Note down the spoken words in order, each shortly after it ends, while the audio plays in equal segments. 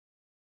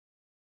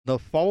The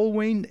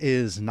following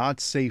is not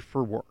safe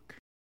for work.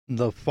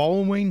 The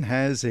following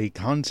has a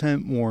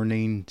content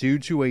warning due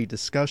to a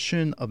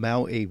discussion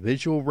about a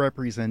visual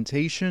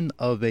representation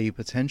of a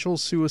potential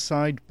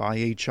suicide by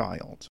a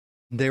child.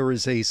 There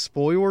is a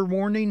spoiler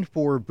warning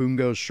for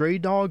Bungo Stray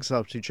Dogs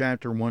up to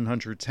chapter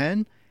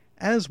 110,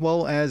 as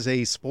well as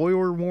a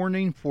spoiler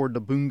warning for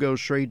the Bungo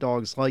Stray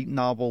Dogs light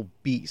novel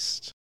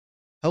Beast.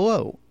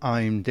 Hello,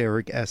 I'm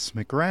Derek S.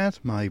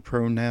 McGrath. My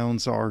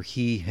pronouns are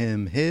he,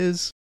 him,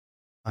 his.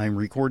 I'm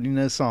recording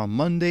this on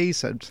Monday,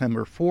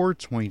 September 4th,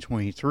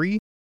 2023.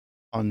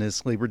 On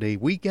this Labor Day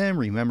weekend,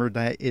 remember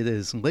that it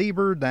is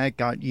Labor that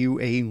got you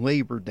a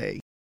Labor Day.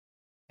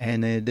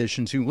 And in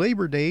addition to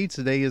Labor Day,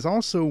 today is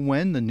also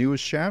when the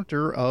newest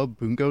chapter of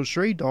Bungo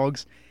Stray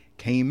Dogs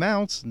came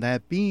out,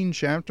 that being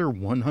chapter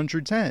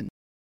 110.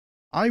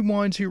 I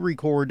wanted to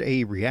record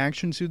a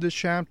reaction to this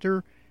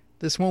chapter.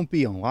 This won't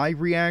be a live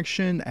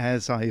reaction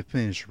as I have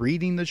finished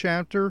reading the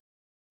chapter,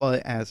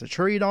 but as a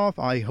trade-off,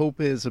 I hope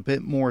it is a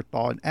bit more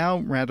thought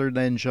out rather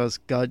than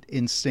just gut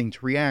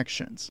instinct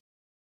reactions.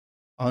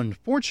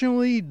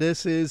 Unfortunately,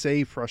 this is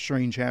a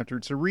frustrating chapter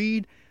to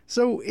read,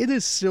 so it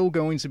is still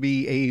going to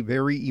be a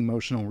very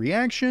emotional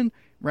reaction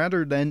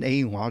rather than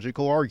a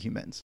logical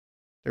argument.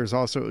 There's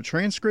also a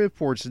transcript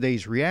for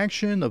today's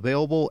reaction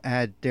available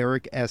at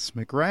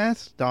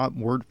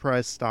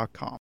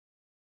dereksmcgrath.wordpress.com.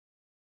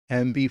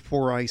 And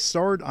before I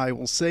start, I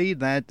will say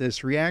that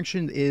this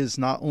reaction is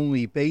not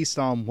only based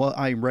on what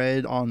I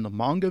read on the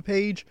manga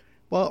page,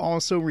 but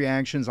also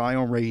reactions I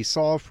already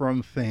saw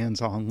from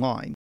fans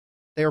online.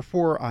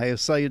 Therefore, I have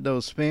cited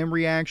those fan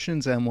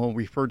reactions and will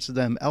refer to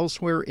them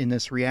elsewhere in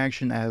this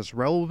reaction as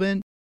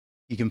relevant.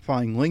 You can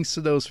find links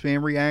to those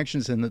fan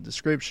reactions in the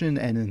description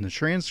and in the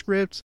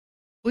transcripts.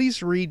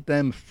 Please read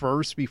them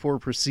first before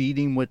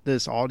proceeding with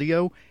this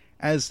audio,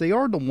 as they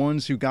are the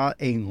ones who got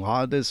a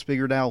lot of this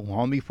figured out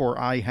long before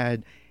I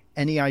had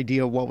any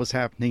idea what was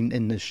happening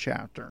in this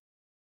chapter.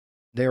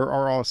 There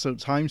are also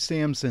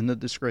timestamps in the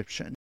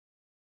description.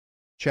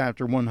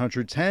 Chapter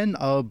 110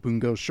 of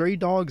Bungo Stray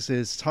Dogs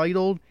is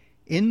titled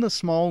In the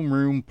Small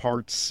Room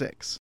Part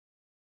 6.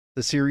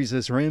 The series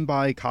is written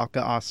by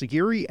Kaka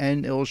Asagiri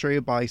and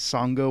illustrated by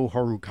Sango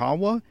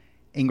Harukawa,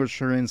 English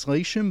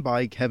translation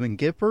by Kevin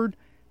Gifford,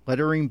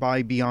 lettering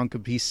by Bianca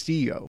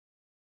Pistillo.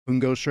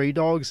 Bungo Stray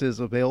Dogs is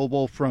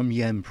available from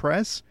Yen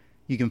Press.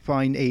 You can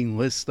find a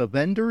list of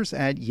vendors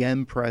at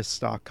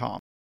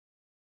yenpress.com.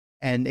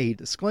 And a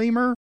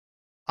disclaimer,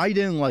 I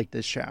didn't like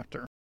this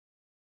chapter.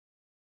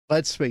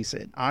 Let's face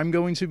it, I'm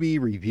going to be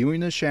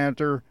reviewing this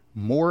chapter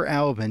more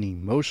out of an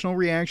emotional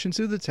reaction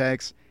to the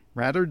text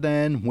rather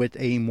than with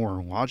a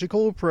more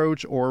logical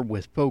approach or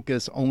with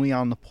focus only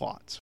on the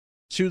plot.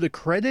 To the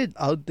credit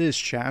of this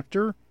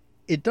chapter,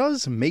 it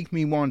does make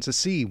me want to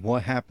see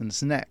what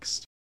happens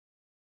next.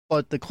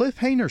 But the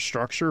cliffhanger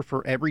structure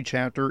for every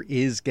chapter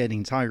is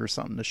getting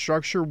tiresome. The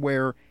structure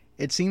where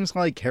it seems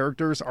like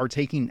characters are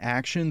taking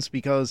actions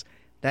because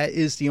that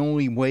is the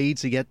only way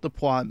to get the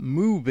plot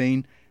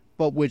moving,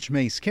 but which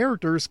makes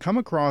characters come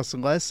across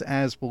less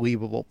as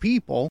believable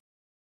people.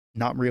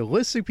 Not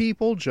realistic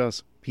people,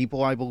 just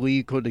people I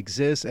believe could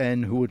exist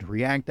and who would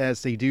react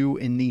as they do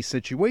in these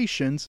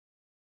situations,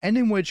 and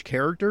in which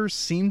characters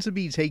seem to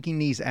be taking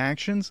these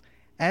actions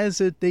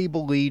as if they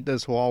believe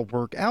this will all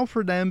work out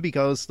for them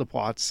because the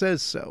plot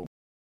says so.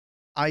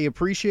 I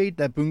appreciate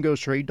that Bungo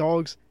Stray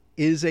Dogs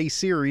is a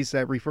series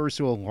that refers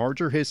to a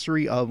larger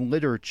history of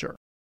literature.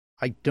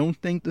 I don't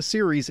think the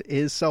series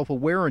is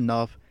self-aware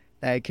enough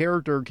that a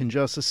character can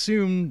just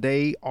assume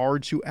they are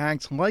to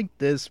act like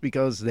this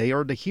because they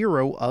are the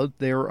hero of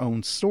their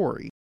own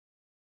story.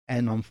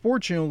 And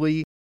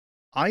unfortunately,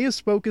 Aya's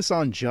focus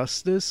on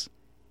justice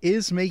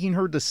is making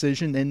her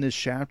decision in this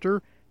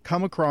chapter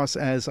come across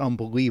as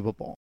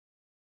unbelievable,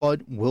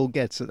 but we'll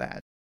get to that.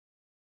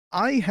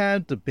 I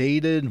had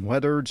debated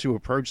whether to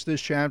approach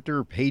this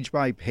chapter page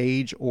by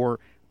page or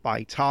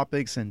by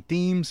topics and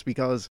themes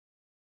because,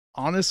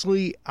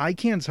 honestly, I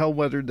can't tell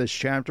whether this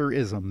chapter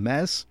is a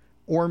mess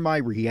or my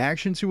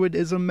reaction to it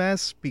is a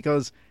mess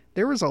because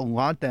there is a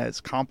lot that is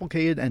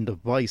complicated and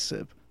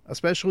divisive,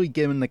 especially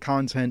given the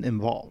content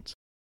involved.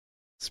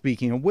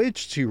 Speaking of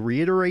which, to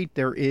reiterate,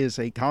 there is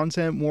a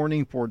content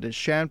warning for this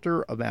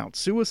chapter about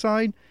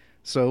suicide,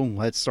 so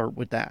let's start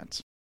with that.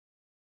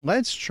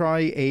 Let's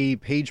try a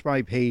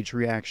page-by-page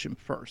reaction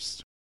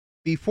first.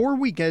 Before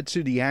we get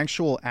to the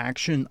actual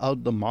action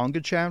of the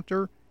manga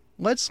chapter,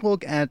 let's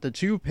look at the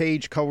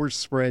 2-page color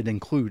spread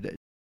included.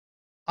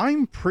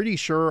 I'm pretty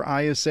sure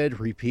I have said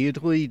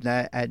repeatedly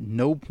that at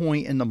no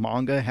point in the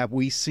manga have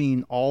we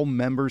seen all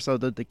members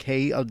of the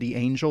Decay of the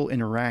Angel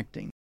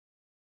interacting.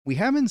 We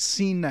haven't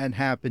seen that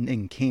happen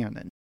in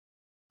canon.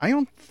 I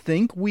don't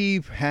think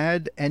we've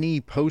had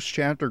any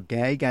post-chapter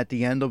gag at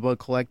the end of a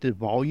collected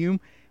volume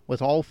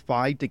with all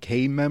 5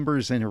 Decay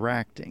members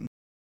interacting.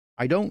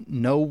 I don't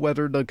know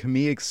whether the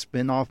comedic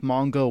spin-off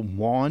manga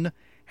One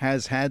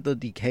has had the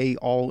Decay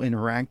all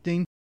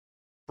interacting.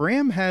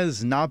 Bram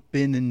has not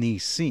been in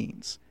these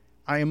scenes.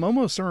 I am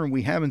almost certain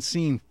we haven't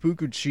seen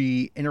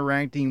Fukuchi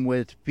interacting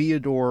with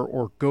Theodore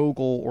or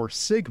Gogol or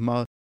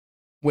Sigma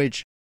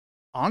which,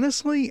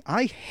 honestly,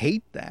 I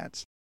hate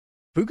that.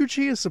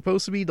 Fukuchi is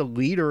supposed to be the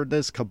leader of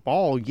this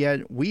cabal,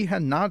 yet we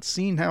had not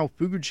seen how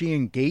Fukuchi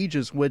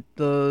engages with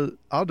the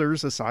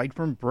others aside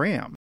from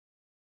Bram.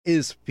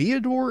 Is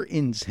Fyodor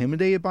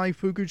intimidated by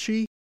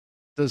Fukuchi?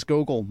 Does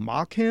Gogol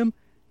mock him?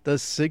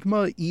 Does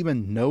Sigma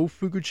even know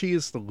Fukuchi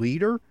is the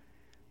leader?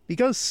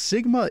 Because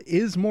Sigma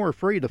is more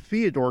afraid of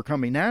Fyodor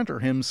coming after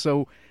him,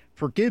 so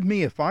forgive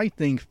me if I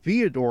think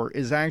Fyodor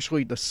is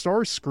actually the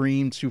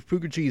Starscream to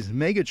Fukuchi's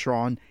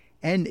Megatron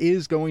and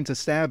is going to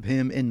stab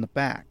him in the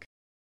back.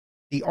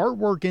 The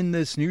artwork in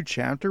this new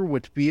chapter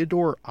with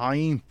Fyodor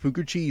eyeing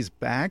Fukuchi's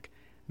back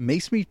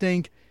makes me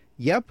think,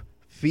 yep,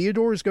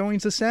 Fyodor is going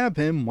to stab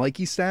him like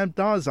he stabbed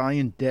Dazai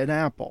in Dead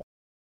Apple.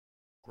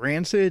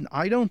 Granted,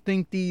 I don't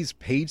think these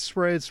page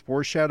spreads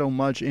foreshadow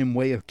much in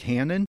way of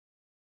canon.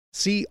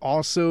 See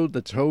also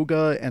the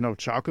Toga and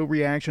Ochako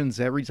reactions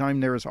every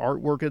time there is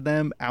artwork of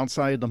them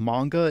outside of the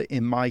manga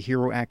in My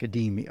Hero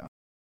Academia.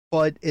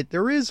 But if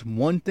there is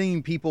one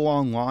thing people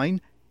online,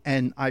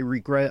 and I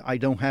regret I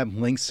don't have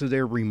links to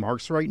their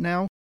remarks right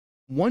now,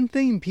 one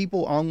thing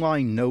people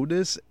online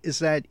notice is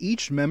that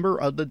each member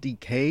of the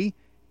Decay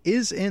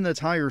is in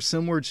attire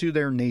similar to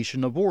their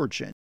nation of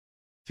origin.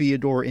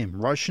 Fyodor in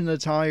Russian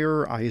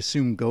attire, I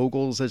assume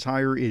Gogol's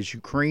attire is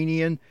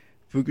Ukrainian,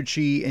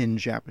 Fukuchi in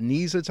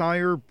Japanese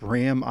attire,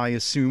 Bram I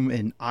assume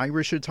in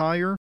Irish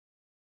attire.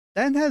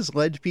 That has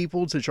led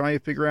people to try to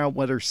figure out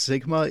whether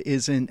Sigma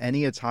is in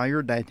any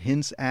attire that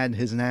hints at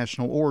his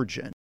national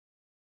origin.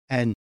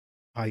 And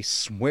I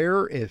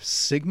swear if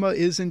Sigma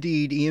is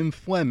indeed Ian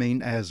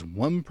Fleming, as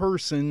one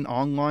person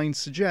online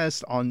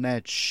suggests on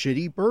that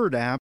shitty bird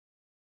app,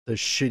 the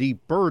shitty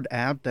bird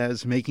app that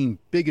is making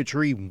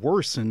bigotry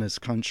worse in this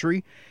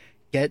country,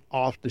 get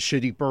off the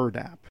shitty bird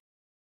app.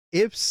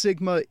 If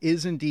Sigma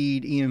is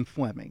indeed Ian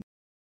Fleming,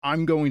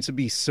 I'm going to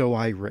be so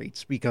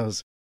irate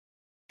because,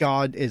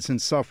 God, it's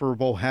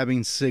insufferable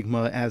having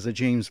Sigma as a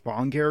James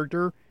Bond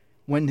character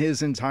when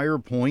his entire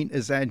point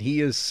is that he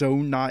is so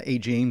not a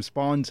James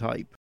Bond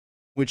type,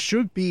 which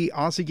should be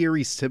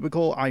Asagiri's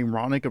typical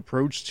ironic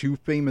approach to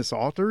famous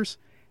authors,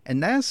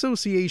 and that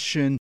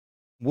association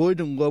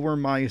would lower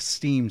my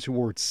esteem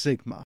towards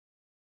Sigma.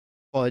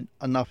 But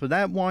enough of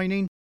that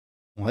whining,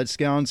 let's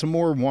get on to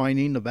more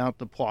whining about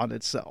the plot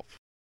itself.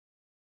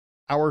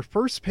 Our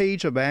first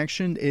page of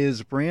action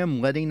is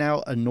Bram letting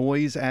out a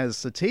noise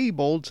as the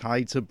table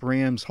tied to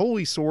Bram's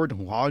holy sword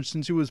lodged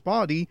into his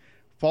body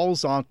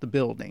falls off the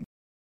building.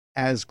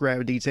 As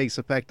gravity takes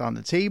effect on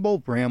the table,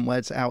 Bram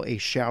lets out a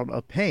shout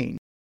of pain.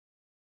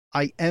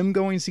 I am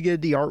going to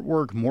give the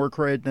artwork more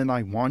credit than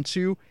I want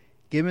to,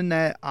 given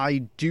that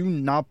I do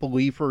not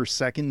believe for a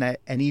second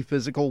that any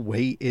physical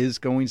weight is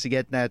going to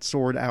get that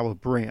sword out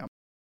of Bram.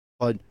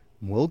 But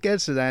we'll get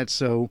to that,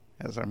 so,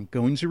 as I'm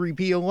going to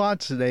repeat a lot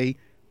today,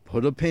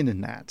 put a pin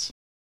in that.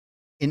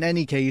 In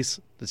any case,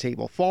 the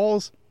table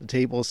falls, the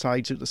table is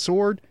tied to the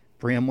sword,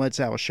 Bram lets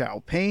out a shout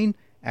of pain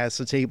as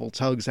the table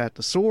tugs at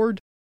the sword,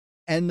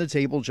 and the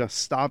table just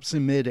stops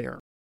in midair,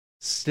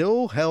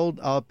 still held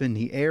up in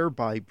the air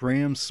by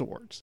Bram's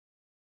swords.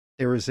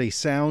 There is a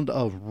sound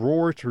of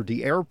roar through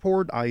the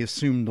airport, I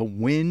assume the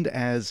wind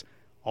as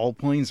all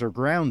planes are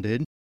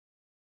grounded.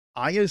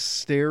 Aya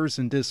stares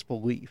in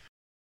disbelief.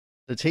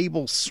 The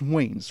table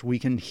swings, we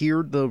can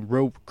hear the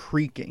rope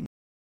creaking.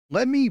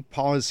 Let me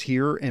pause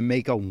here and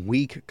make a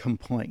weak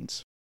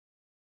complaint.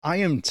 I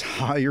am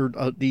tired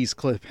of these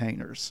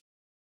cliffhangers.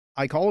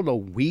 I call it a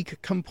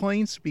weak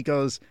complaint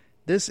because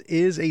this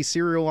is a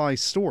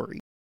serialized story.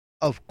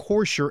 Of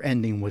course you're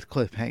ending with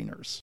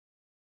cliffhangers.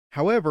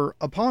 However,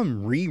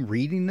 upon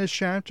rereading this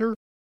chapter,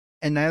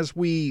 and as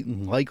we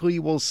likely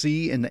will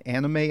see in the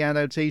anime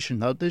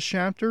adaptation of this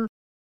chapter,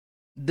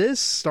 this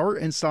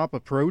start and stop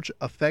approach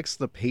affects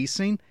the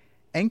pacing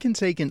and can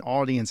take an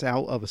audience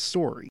out of a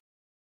story,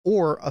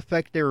 or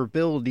affect their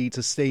ability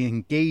to stay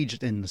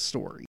engaged in the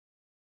story.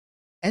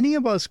 Any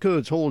of us could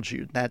have told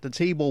you that the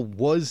table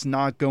was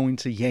not going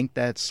to yank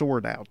that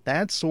sword out.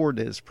 That sword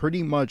is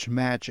pretty much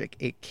magic.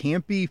 It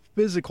can't be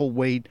physical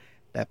weight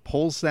that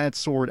pulls that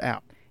sword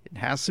out. It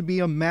has to be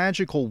a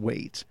magical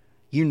weight,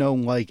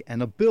 like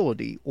an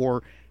ability,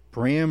 or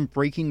Bram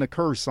breaking the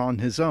curse on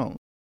his own.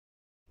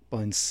 But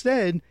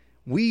instead,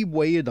 we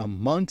waited a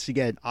month to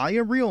get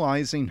Aya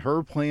realizing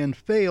her plan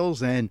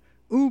fails and,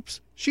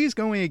 oops, she's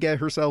going to get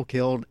herself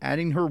killed,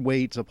 adding her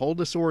weight to pull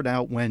the sword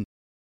out when,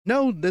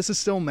 no, this is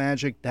still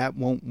magic, that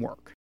won't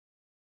work.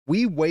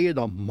 We waited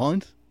a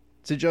month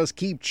to just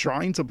keep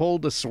trying to pull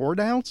the sword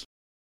out?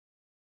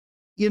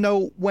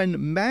 When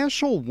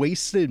Mashal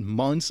wasted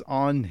months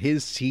on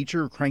his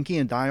teacher cranking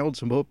a dial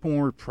to put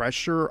more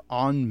pressure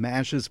on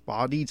Mash's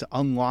body to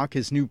unlock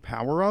his new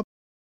power-up,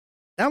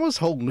 that was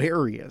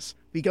hilarious,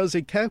 because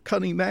it kept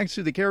cutting back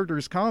to the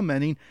characters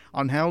commenting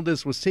on how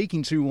this was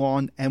taking too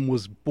long and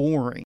was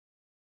boring.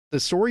 The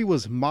story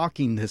was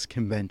mocking this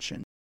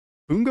convention.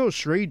 Bungo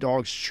Stray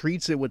Dogs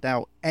treats it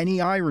without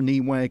any irony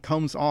when it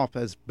comes off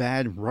as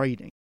bad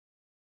writing.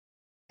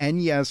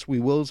 And yes, we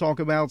will talk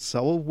about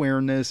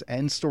self-awareness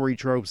and story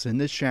tropes in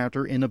this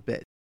chapter in a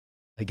bit.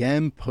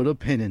 Again, put a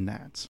pin in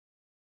that.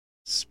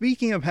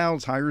 Speaking of how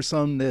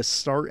tiresome this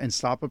start and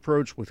stop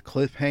approach with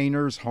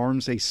cliffhangers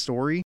harms a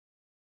story,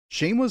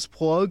 shameless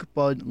plug,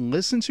 but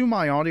listen to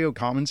my audio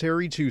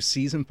commentary to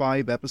Season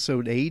 5,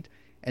 Episode 8,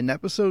 an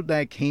episode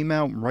that came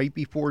out right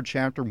before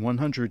Chapter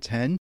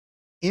 110,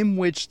 in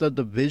which the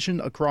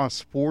division across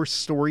 4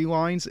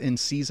 storylines in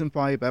Season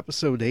 5,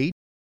 Episode 8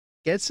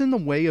 gets in the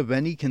way of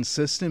any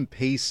consistent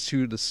pace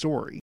to the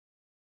story.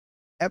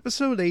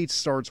 Episode 8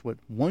 starts with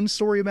one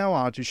story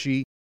about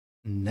Atsushi,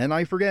 and then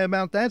I forget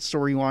about that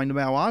storyline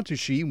about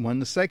Atsushi when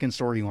the second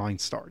storyline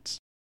starts.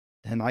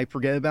 Then I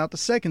forget about the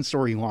second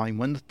storyline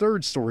when the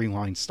third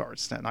storyline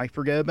starts. Then I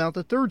forget about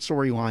the third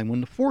storyline when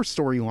the fourth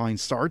storyline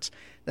starts.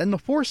 Then the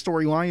fourth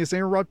storyline is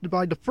interrupted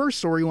by the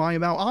first storyline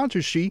about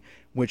Atsushi,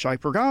 which I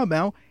forgot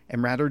about,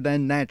 and rather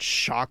than that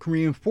shock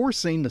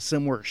reinforcing the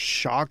similar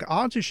shock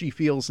Atsushi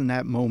feels in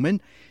that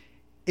moment,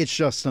 it's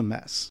just a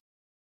mess.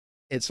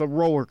 It's a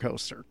roller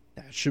coaster.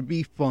 That should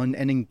be fun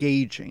and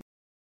engaging.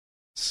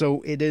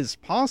 So it is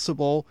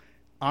possible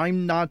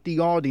I'm not the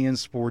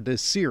audience for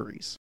this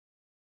series.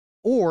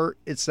 Or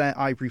it's that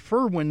I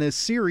prefer when this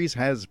series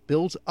has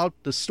built up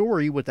the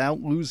story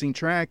without losing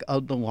track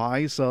of the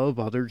lives of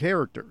other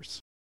characters.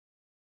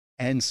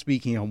 And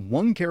speaking of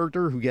one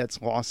character who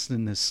gets lost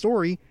in this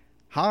story,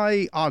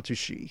 hi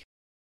Atsushi.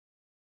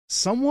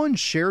 Someone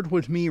shared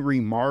with me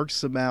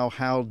remarks about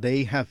how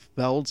they have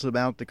felt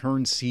about the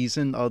current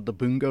season of the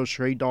Bungo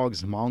Stray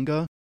Dogs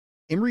manga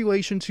in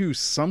relation to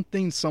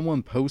something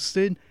someone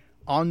posted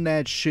on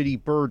that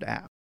shitty bird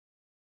app.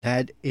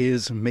 That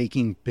is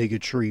making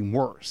bigotry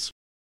worse.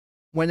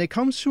 When it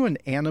comes to an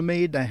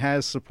anime that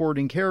has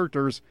supporting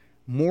characters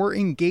more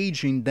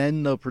engaging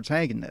than the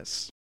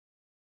protagonists.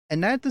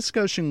 And that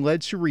discussion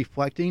led to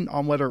reflecting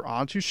on whether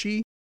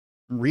Atsushi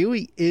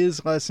really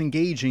is less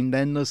engaging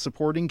than the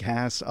supporting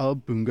cast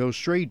of Bungo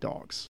Stray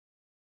Dogs.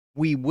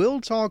 We will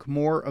talk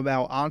more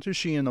about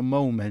Atsushi in a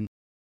moment,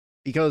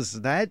 because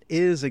that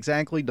is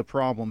exactly the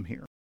problem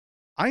here.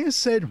 I have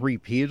said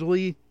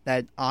repeatedly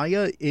that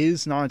Aya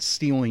is not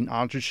stealing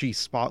Atsushi's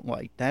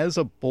spotlight. That is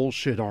a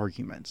bullshit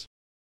argument.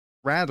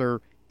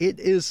 Rather,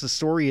 it is the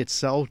story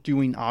itself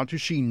doing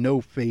Atsushi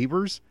no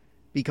favors,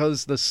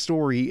 because the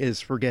story is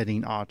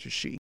forgetting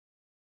Atsushi.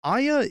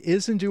 Aya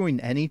isn't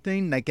doing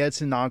anything that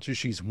gets in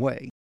Atsushi's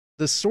way.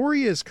 The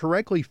story is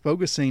correctly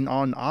focusing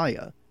on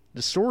Aya.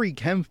 The story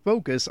can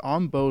focus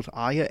on both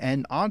Aya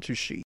and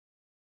Atsushi.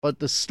 But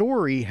the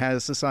story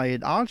has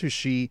decided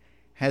Atsushi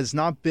has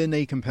not been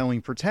a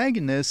compelling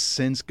protagonist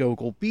since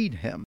Gogol beat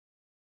him.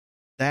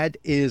 That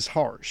is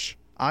harsh.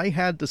 I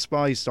had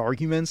despised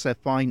arguments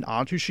that find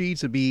Atsushi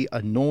to be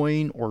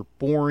annoying or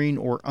boring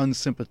or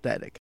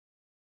unsympathetic.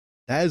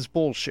 That is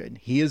bullshit.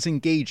 He is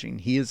engaging,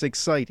 he is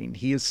exciting,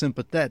 he is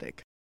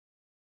sympathetic.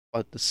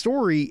 But the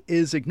story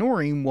is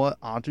ignoring what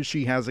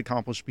Atsushi has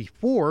accomplished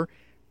before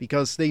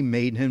because they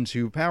made him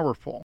too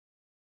powerful.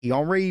 He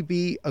already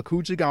beat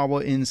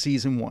Akutagawa in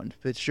Season 1,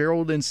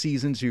 Fitzgerald in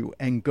Season 2,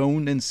 and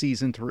Gon in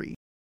Season 3.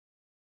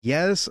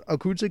 Yes,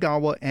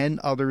 Akutagawa and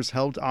others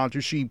helped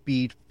Atsushi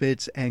beat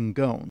Fitz and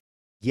Gon.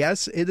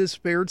 Yes, it is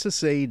fair to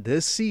say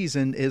this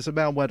season is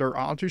about whether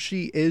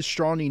Atsushi is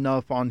strong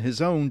enough on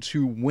his own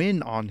to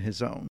win on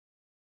his own.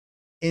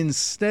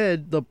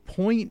 Instead, the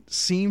point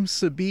seems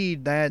to be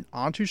that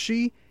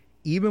Atsushi,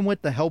 even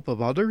with the help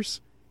of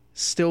others,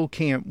 still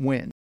can't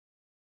win.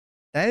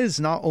 That is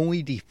not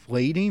only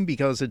deflating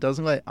because it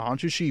doesn't let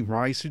Atsushi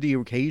rise to the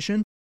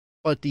occasion,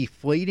 but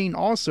deflating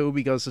also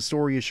because the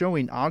story is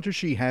showing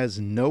Atsushi has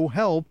no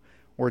help,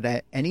 or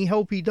that any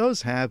help he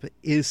does have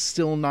is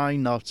still not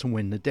enough to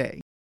win the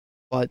day.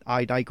 But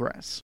I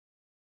digress.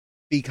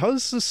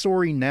 Because the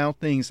story now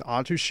thinks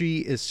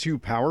Atsushi is too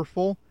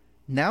powerful,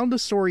 now the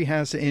story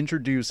has to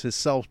introduce his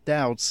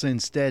self-doubt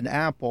since Dead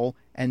Apple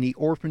and the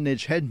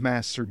orphanage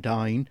headmaster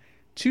dying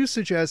to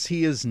suggest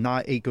he is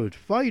not a good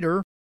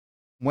fighter,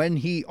 when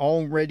he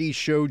already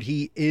showed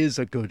he is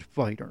a good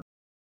fighter,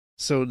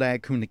 so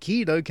that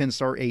Kunakita can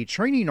start a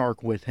training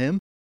arc with him,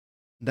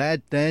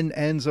 that then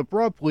ends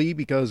abruptly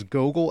because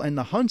Gogol and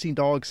the hunting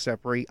dog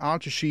separate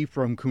Atsushi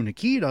from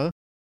Kunakita,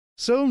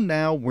 so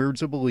now we're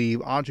to believe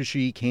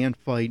Atsushi can't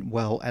fight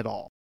well at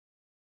all.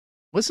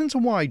 Listen to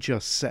what I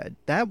just said,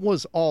 that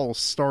was all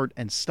start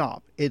and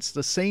stop. It's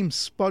the same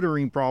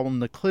sputtering problem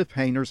the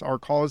cliffhangers are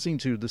causing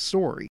to the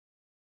story,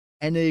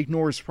 and it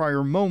ignores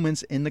prior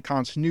moments in the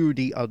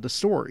continuity of the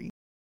story.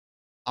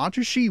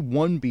 Atsushi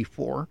won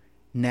before,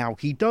 now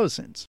he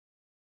doesn't.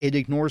 It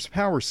ignores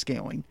power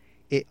scaling.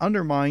 It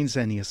undermines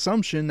any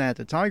assumption that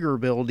the Tiger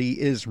ability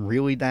is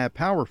really that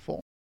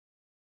powerful.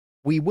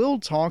 We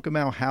will talk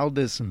about how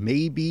this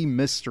may be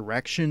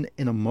misdirection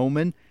in a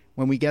moment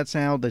when we get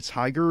to how the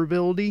Tiger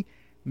ability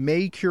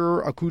may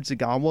cure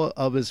Akutagawa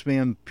of his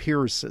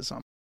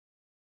vampiricism.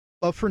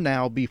 But for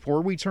now,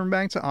 before we turn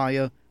back to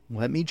Aya,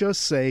 let me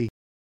just say,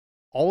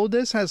 all of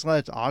this has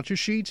led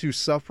Atsushi to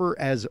suffer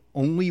as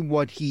only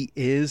what he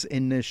is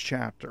in this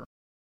chapter,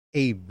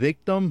 a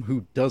victim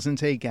who doesn't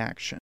take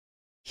action.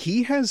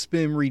 He has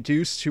been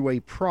reduced to a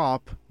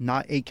prop,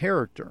 not a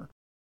character.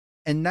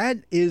 And that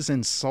is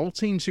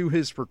insulting to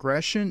his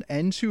progression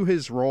and to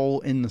his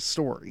role in the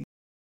story.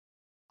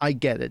 I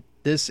get it,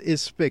 this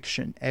is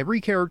fiction.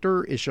 Every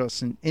character is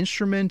just an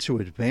instrument to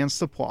advance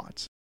the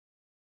plot.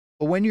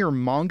 But when your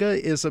manga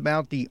is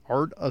about the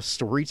art of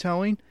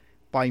storytelling,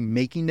 by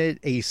making it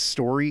a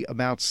story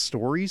about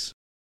stories,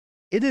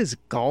 it is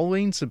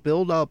galling to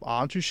build up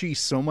Atsushi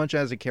so much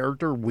as a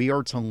character we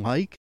are to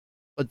like,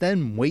 but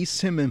then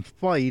waste him in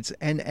fights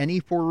and any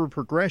forward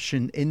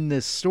progression in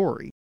this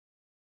story.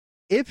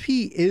 If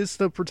he is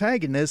the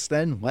protagonist,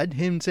 then let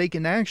him take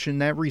an action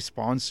that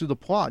responds to the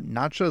plot,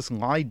 not just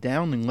lie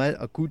down and let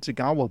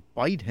Akutagawa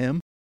bite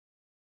him.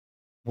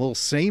 We'll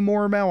say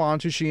more about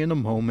Atsushi in a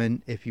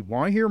moment. If you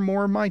want to hear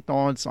more of my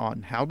thoughts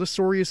on how the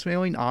story is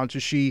failing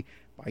Atsushi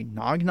by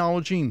not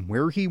acknowledging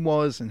where he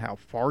was and how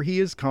far he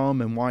has come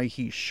and why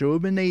he should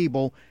have been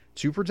able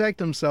to protect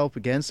himself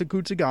against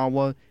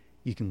Akutagawa,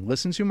 you can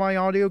listen to my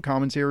audio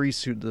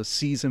commentaries to the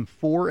Season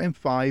 4 and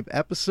 5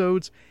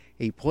 episodes.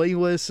 A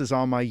playlist is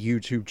on my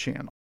YouTube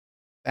channel.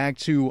 Back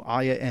to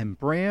Aya and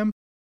Bram.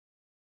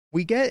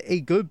 We get a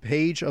good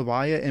page of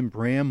Aya and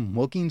Bram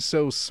looking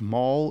so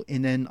small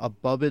in an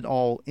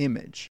above-it-all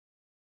image.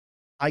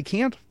 I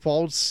can't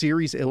fault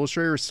series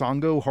illustrator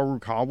Sango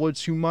Harukawa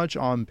too much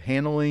on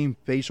paneling,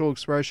 facial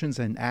expressions,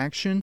 and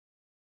action.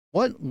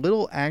 What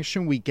little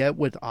action we get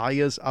with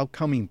Aya's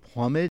upcoming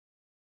plummet,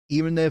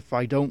 even if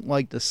I don't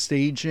like the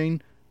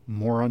staging,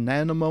 more on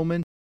that in a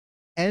moment,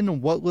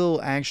 and what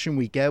little action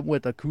we get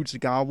with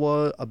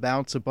Akutagawa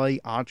about to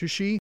bite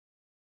Atsushi,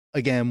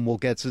 again, we'll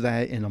get to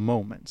that in a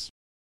moment.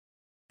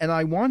 And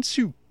I want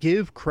to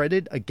give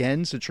credit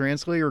again to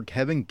translator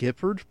Kevin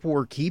Gifford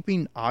for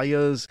keeping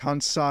Aya's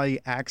Kansai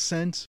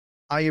accent.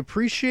 I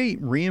appreciate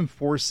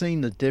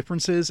reinforcing the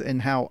differences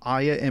in how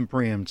Aya and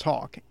Bram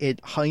talk. It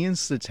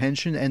heightens the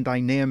tension and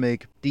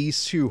dynamic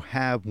these two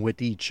have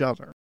with each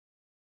other.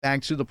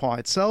 Back to the plot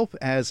itself,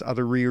 as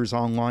other readers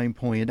online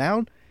pointed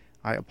out,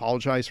 I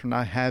apologize for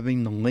not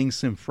having the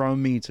links in front of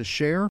me to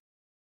share.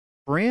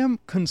 Bram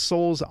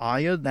consoles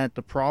Aya that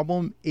the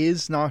problem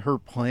is not her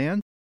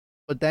plan,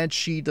 but that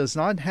she does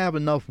not have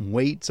enough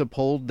weight to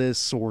pull this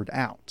sword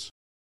out.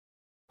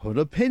 Put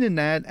a pin in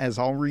that, as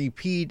I'll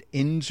repeat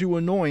into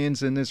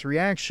annoyance in this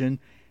reaction,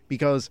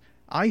 because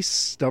I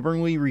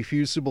stubbornly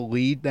refuse to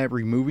believe that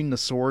removing the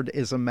sword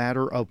is a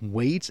matter of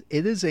weight.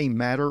 It is a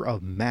matter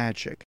of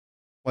magic.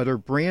 Whether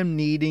Bram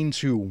needing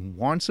to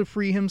want to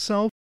free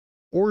himself,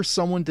 or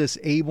someone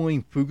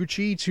disabling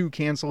Fuguchi to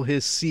cancel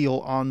his seal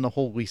on the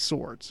holy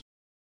swords.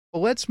 But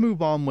let's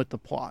move on with the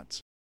plot.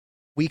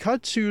 We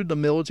cut to the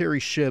military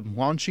ship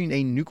launching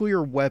a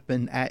nuclear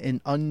weapon at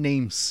an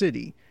unnamed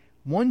city,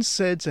 one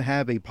said to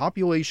have a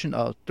population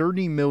of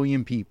 30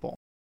 million people.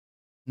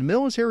 The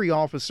military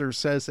officer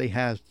says they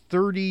have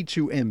 30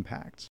 to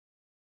impact.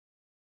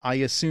 I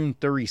assume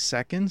 30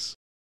 seconds?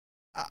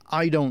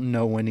 I don't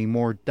know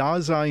anymore.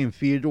 Dazai and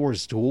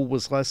Fyodor's duel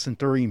was less than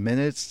 30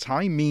 minutes.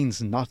 Time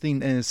means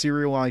nothing in a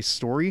serialized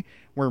story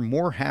where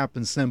more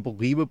happens than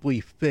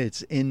believably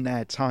fits in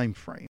that time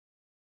frame.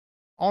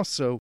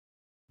 Also,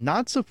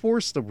 not to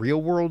force the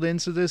real world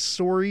into this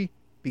story,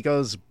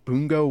 because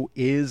Bungo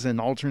is an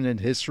alternate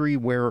history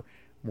where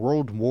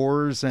world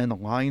wars and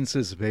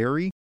alliances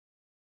vary,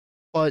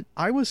 but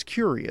I was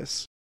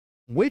curious,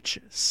 which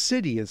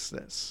city is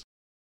this?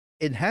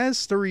 It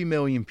has 30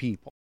 million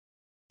people.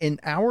 In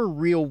our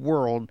real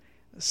world,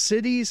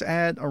 cities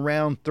at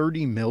around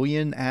 30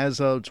 million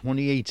as of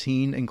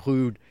 2018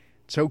 include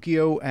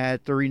Tokyo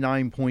at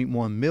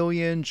 39.1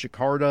 million,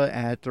 Jakarta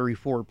at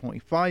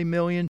 34.5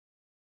 million,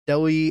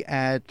 Delhi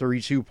at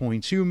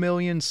 32.2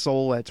 million,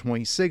 Seoul at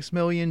 26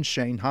 million,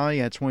 Shanghai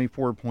at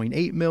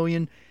 24.8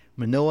 million,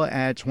 Manila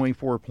at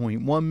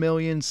 24.1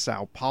 million,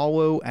 Sao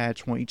Paulo at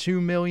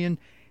 22 million,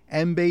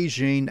 and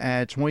Beijing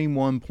at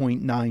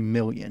 21.9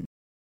 million.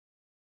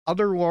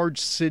 Other large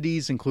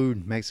cities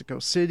include Mexico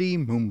City,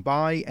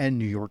 Mumbai, and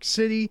New York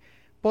City,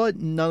 but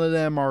none of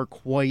them are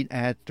quite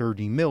at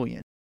 30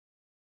 million.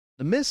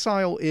 The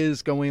missile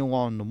is going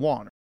along the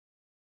water.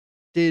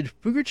 Did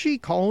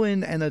Fuguchi call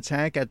in an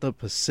attack at the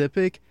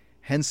Pacific,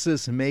 hence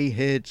this may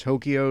hit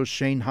Tokyo,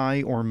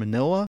 Shanghai, or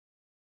Manila?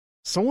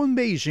 So in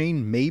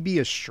Beijing may be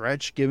a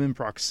stretch given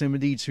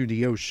proximity to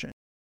the ocean.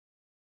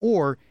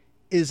 Or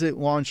is it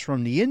launched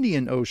from the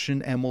Indian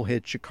Ocean and will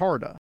hit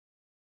Jakarta?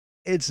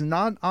 It's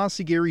not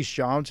Asagiri's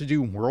job to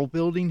do world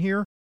building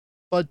here,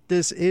 but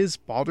this is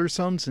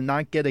bothersome to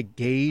not get a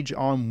gauge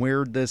on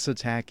where this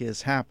attack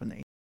is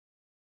happening.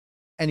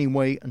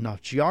 Anyway,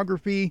 enough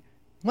geography.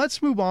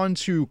 Let's move on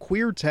to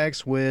queer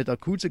text with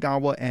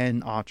Akutagawa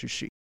and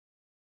Atsushi.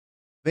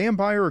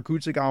 Vampire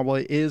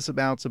Akutagawa is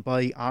about to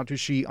bite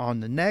Atsushi on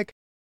the neck,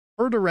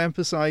 further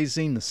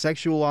emphasizing the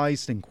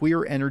sexualized and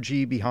queer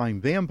energy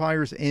behind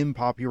vampires in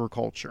popular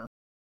culture.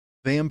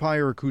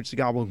 Vampire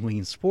Akutagawa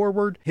leans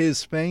forward,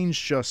 his fangs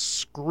just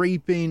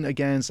scraping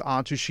against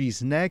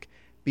Atsushi's neck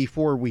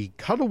before we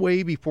cut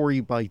away before he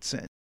bites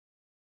in.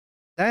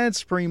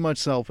 That's pretty much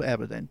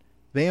self-evident.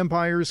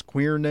 Vampires,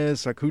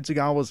 queerness,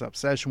 Akutagawa's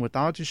obsession with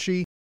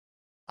Atsushi.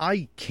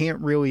 I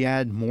can't really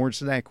add more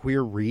to that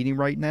queer reading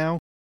right now.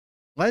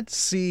 Let's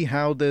see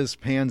how this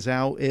pans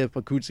out if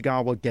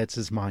Akutagawa gets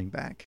his mind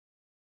back.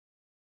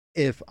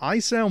 If I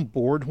sound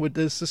bored with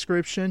this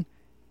description,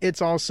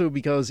 it's also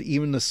because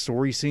even the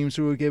story seems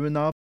to have given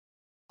up.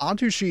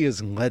 Atsushi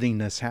is letting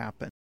this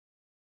happen.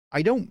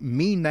 I don't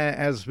mean that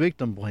as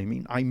victim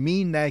blaming, I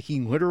mean that he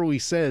literally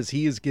says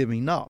he is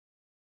giving up.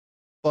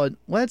 But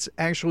let's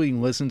actually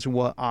listen to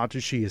what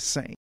Atsushi is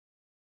saying.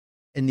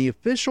 In the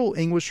official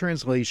English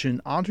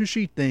translation,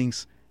 Atsushi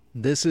thinks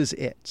this is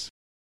it.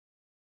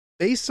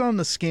 Based on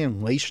the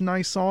scanlation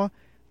I saw,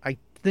 I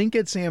think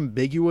it's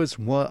ambiguous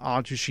what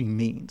Atsushi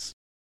means.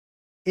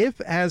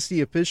 If, as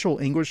the official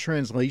English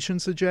translation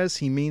suggests,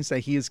 he means that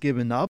he has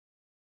given up,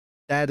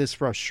 that is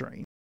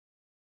frustrating.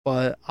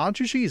 But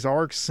Atsushi's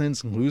arc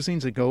since losing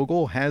to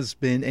Gogol has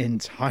been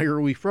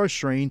entirely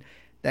frustrating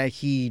that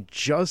he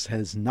just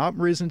has not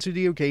risen to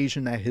the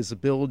occasion that his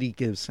ability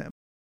gives him.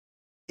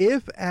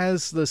 If,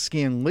 as the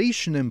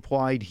scanlation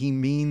implied, he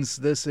means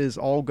this is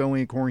all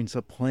going according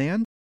to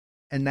plan,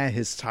 and that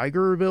his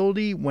tiger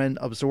ability, when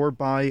absorbed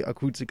by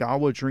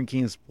Akutagawa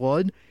drinking his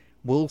blood,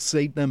 will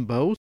save them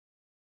both,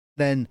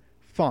 then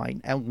fine,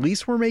 at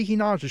least we're making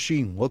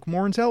Atsushi look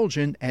more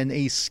intelligent and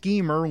a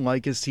schemer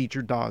like his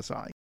teacher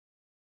Dazai.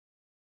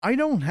 I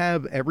don't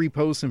have every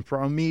post in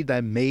front of me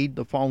that made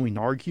the following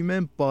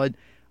argument, but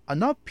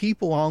enough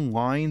people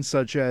online,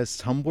 such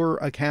as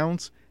Tumblr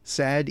accounts,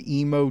 Sad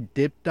Emo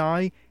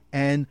Dipdye,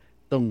 and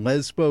the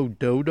Lesbo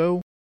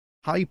Dodo,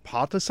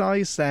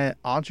 hypothesize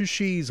that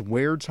Atsushi's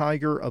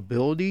Were-Tiger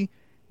ability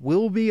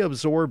will be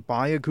absorbed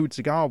by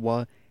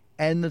Akutagawa,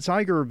 and the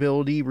Tiger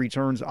ability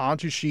returns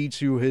Atsushi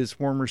to his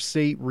former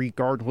state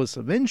regardless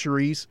of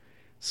injuries,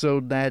 so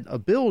that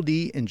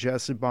ability,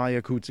 ingested by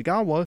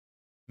Akutagawa,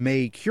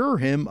 may cure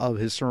him of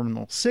his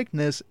terminal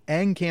sickness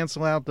and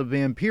cancel out the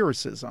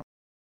vampiricism.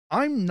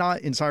 I'm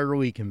not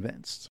entirely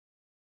convinced.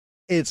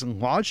 It's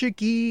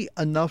logic-y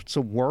enough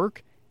to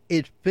work,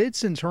 it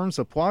fits in terms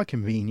of plot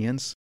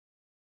convenience,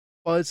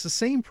 but it's the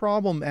same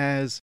problem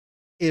as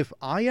if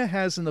Aya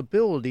has an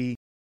ability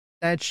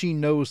that she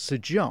knows to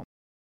jump.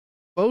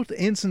 Both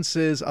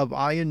instances of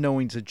Aya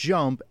knowing to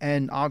jump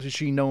and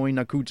Atsushi knowing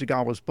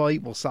Akutagawa's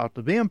bite will stop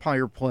the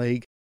vampire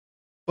plague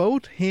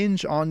both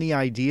hinge on the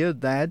idea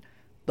that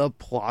the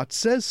plot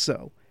says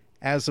so,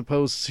 as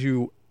opposed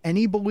to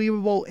any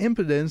believable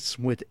impotence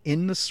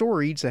within the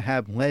story to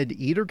have led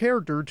either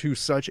character to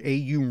such a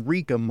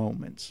eureka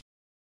moment.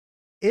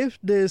 If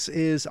this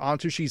is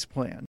Atsushi's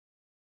plan,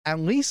 at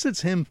least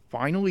it's him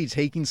finally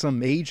taking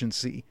some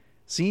agency,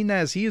 seeing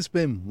as he has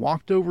been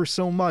walked over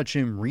so much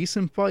in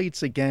recent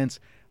fights against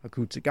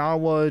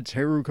Akutagawa,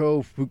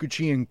 Teruko,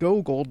 Fukuchi, and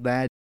Gogol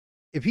that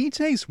if he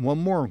takes one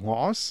more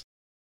loss,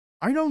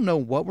 I don't know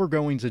what we're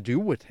going to do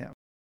with him.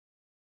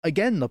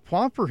 Again, the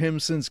plot for him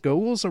since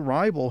Gogol's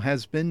arrival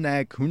has been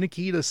that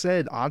Kunakita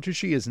said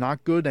Atsushi is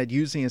not good at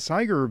using his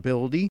tiger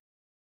ability,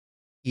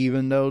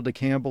 even though the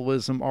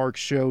cannibalism arc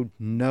showed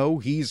no,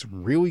 he's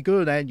really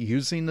good at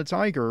using the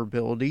tiger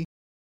ability,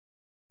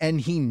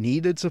 and he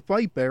needed to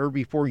fight better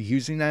before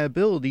using that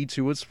ability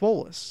to its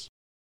fullest.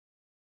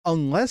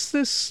 Unless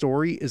this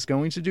story is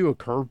going to do a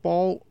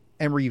curveball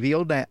and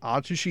reveal that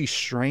Atsushi's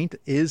strength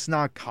is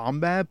not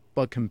combat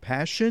but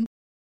compassion,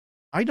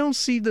 I don't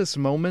see this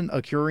moment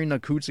occurring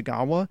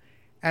Akutagawa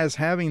as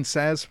having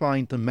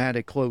satisfying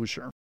thematic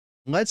closure.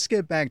 Let's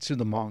get back to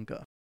the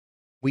manga.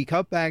 We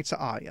cut back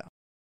to Aya.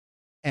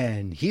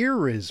 And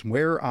here is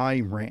where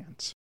I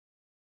rant.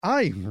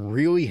 I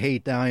really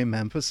hate that I am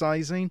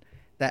emphasizing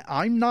that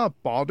I'm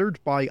not bothered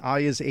by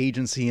Aya's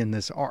agency in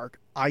this arc.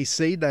 I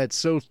say that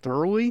so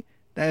thoroughly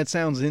that it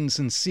sounds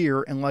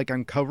insincere and like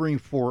I'm covering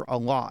for a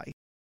lie.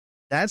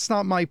 That's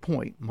not my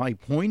point. My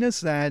point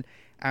is that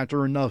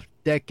after enough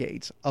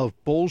decades of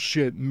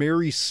bullshit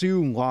Mary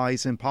Sue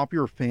lies in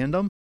popular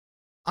fandom,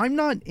 I'm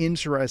not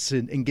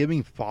interested in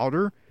giving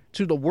fodder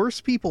to the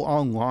worst people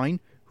online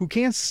who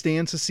can't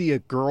stand to see a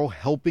girl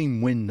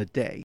helping win the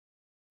day.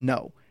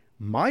 No,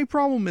 my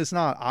problem is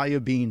not Aya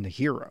being the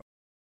hero,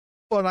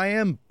 but I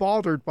am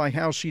bothered by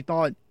how she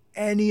thought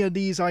any of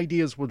these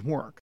ideas would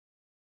work.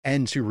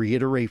 And to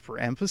reiterate for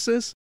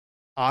emphasis,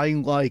 I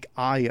like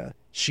Aya.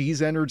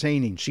 She's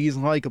entertaining, she's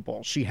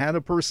likable, she had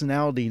a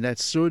personality that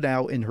stood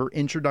out in her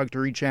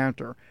introductory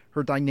chapter.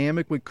 Her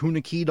dynamic with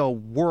Kunakita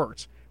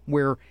worked,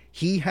 where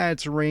he had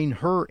to rein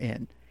her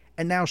in,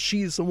 and now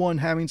she's the one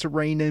having to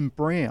rein in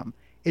Bram.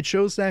 It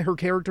shows that her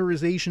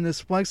characterization is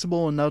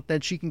flexible enough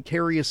that she can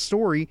carry a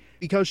story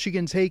because she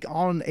can take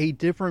on a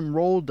different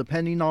role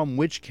depending on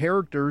which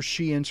characters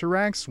she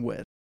interacts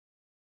with.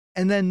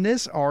 And then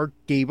this arc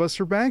gave us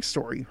her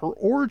backstory, her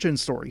origin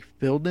story,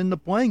 filled in the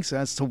blanks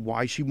as to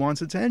why she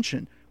wants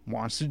attention,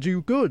 wants to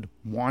do good,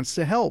 wants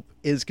to help,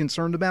 is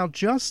concerned about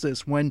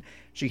justice when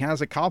she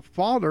has a cop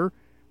father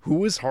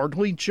who is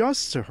hardly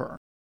just to her.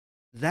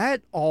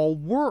 That all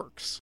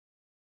works.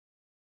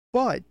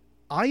 But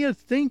Aya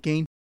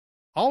thinking,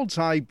 I'll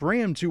tie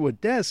Bram to a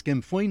desk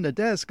and fling the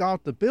desk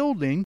off the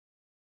building,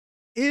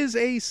 is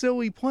a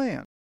silly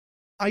plan.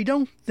 I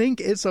don't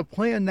think it's a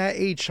plan that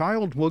a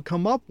child would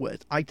come up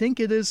with. I think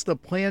it is the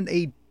plan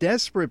a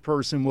desperate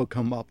person would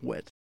come up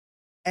with.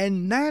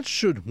 And that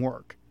should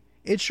work.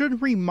 It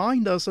should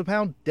remind us of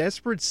how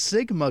desperate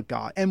Sigma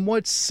got and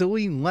what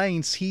silly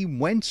lengths he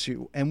went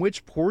to and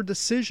which poor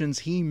decisions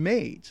he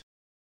made.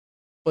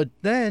 But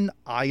then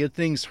Aya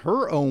thinks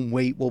her own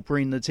weight will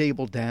bring the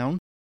table down,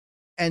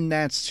 and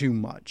that's too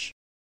much.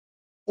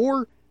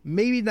 Or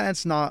maybe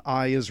that's not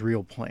Aya's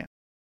real plan.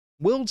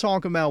 We'll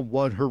talk about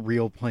what her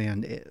real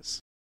plan is.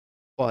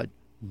 But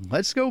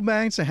let's go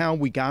back to how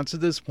we got to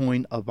this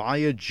point of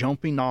Aya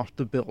jumping off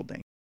the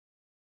building.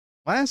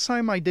 Last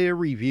time I did a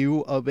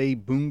review of a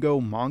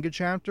Bungo manga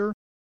chapter,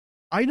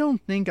 I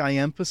don't think I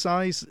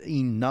emphasized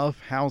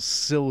enough how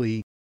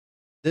silly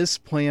this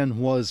plan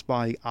was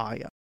by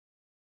Aya.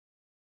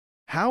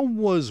 How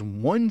was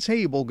one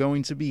table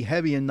going to be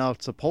heavy enough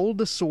to pull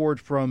the sword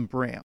from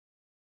Bram?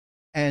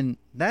 And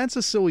that's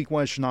a silly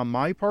question on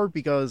my part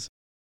because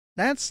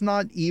that's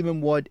not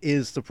even what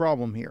is the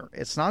problem here.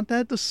 It's not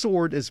that the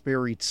sword is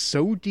buried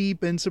so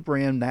deep into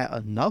Bram that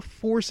enough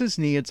force is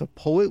needed to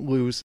pull it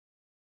loose.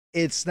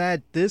 It's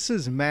that this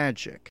is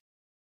magic.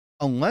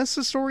 Unless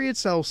the story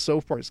itself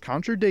so far has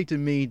contradicted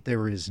me,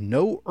 there is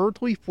no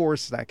earthly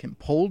force that can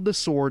pull the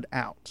sword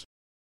out.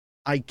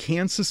 I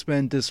can't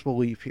suspend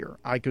disbelief here.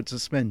 I could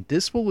suspend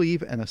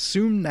disbelief and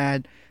assume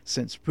that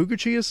since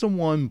Fukuchi is the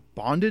one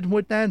bonded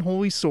with that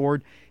holy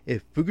sword,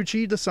 if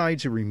Fukuchi decided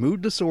to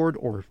remove the sword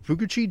or if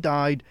Fukuchi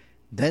died,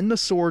 then the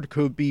sword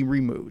could be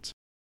removed.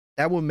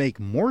 That would make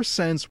more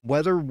sense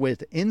whether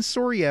with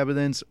in-story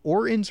evidence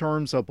or in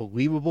terms of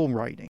believable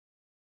writing.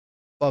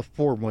 But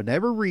for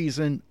whatever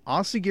reason,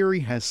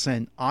 Asagiri has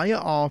sent Aya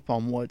off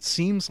on what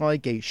seems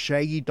like a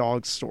Shaggy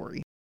Dog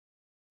story.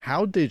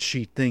 How did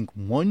she think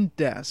one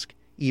desk,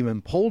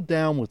 even pulled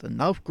down with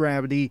enough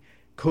gravity,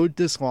 could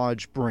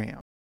dislodge Bram?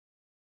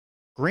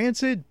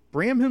 Granted,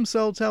 Bram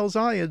himself tells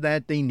Aya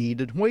that they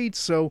needed weight,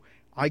 so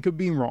I could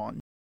be wrong.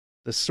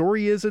 The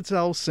story is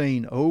itself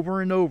saying over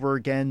and over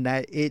again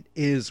that it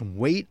is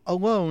weight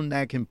alone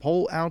that can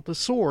pull out the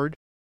sword,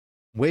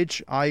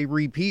 which, I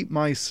repeat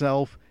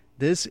myself,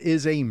 this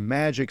is a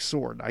magic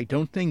sword. I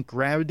don't think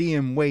gravity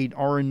and weight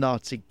are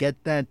enough to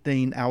get that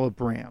thing out of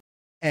Bram.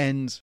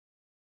 And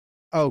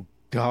oh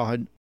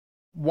god,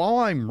 while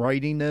I'm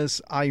writing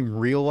this, I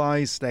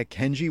realize that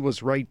Kenji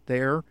was right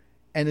there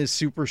and is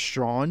super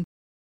strong.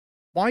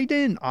 Why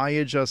didn't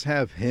Aya just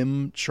have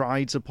him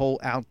try to pull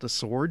out the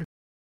sword?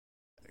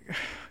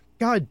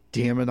 God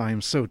damn it, I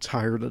am so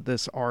tired of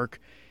this arc.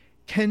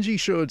 Kenji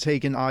should have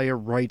taken Aya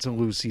right to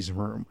Lucy's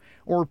room,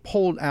 or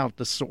pulled out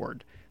the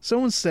sword.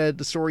 So instead,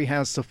 the story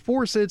has to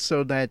force it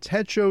so that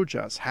Techo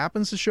just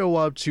happens to show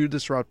up to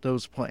disrupt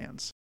those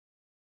plans.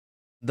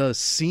 The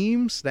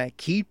seams that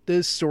keep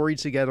this story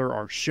together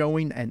are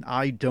showing and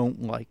I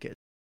don't like it.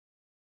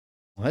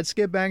 Let's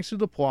get back to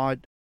the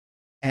plot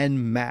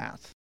and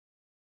math.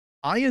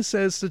 Aya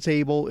says the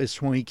table is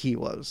 20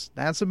 kilos.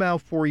 That's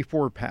about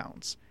 44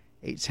 pounds.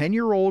 A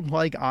 10-year-old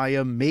like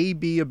Aya may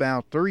be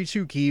about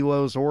 32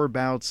 kilos or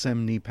about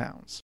 70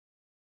 pounds.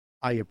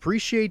 I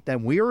appreciate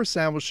that we are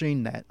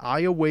establishing that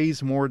Aya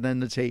weighs more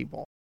than the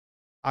table.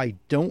 I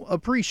don't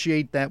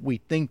appreciate that we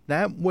think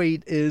that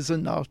weight is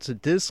enough to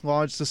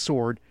dislodge the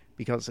sword,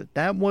 because if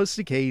that was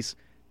the case,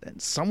 then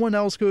someone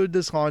else could have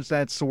dislodged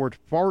that sword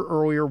far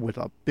earlier with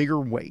a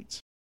bigger weight.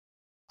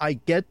 I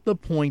get the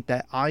point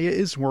that Aya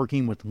is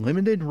working with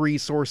limited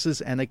resources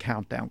and a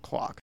countdown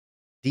clock.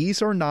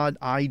 These are not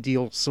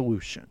ideal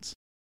solutions,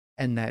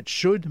 and that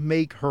should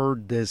make her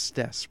this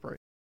desperate.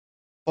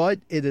 But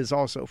it is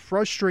also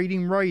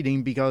frustrating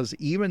writing because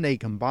even a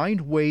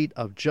combined weight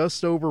of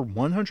just over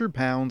 100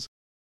 pounds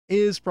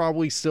is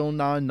probably still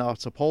not enough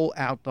to pull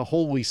out the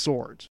holy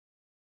sword.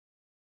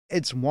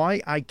 It's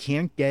why I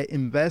can't get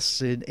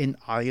invested in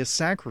Aya's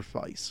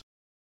sacrifice.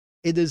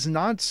 It is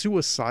not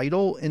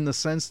suicidal in the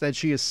sense that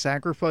she is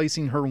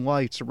sacrificing her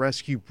life to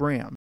rescue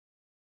Bram.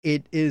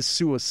 It is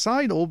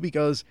suicidal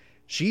because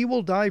she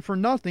will die for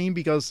nothing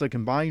because the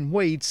combined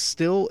weight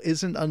still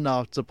isn't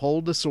enough to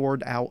pull the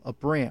sword out of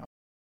Bram.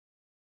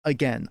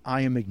 Again,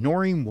 I am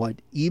ignoring what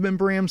even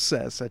Bram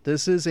says that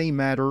this is a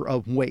matter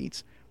of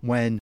weight,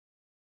 when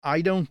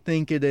I don't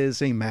think it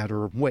is a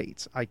matter of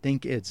weight. I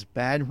think it's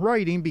bad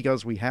writing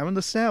because we haven't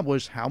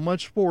established how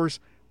much force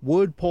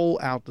would pull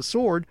out the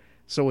sword,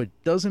 so it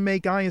doesn't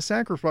make Aya's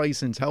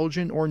sacrifice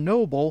intelligent or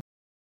noble,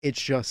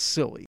 it's just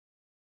silly.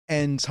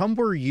 And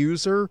Tumblr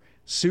user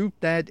Soup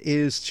That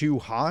Is Too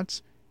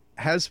Hot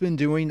has been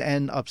doing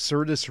an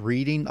absurdist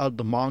reading of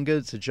the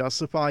manga to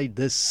justify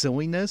this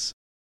silliness,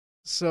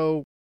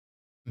 so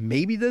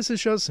maybe this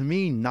is just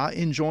me not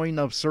enjoying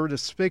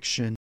absurdist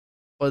fiction,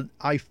 but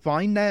I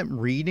find that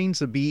reading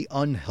to be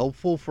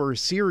unhelpful for a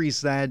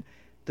series that,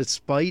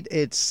 despite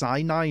its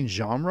seinen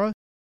genre,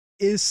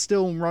 is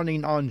still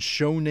running on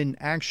shonen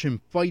action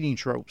fighting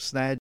tropes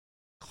that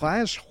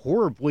clash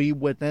horribly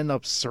with an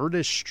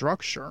absurdist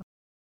structure.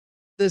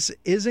 This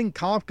isn't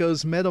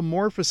Kafka's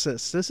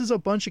Metamorphosis. This is a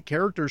bunch of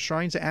characters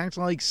trying to act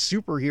like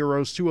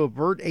superheroes to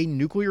avert a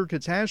nuclear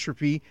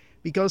catastrophe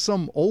because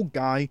some old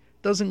guy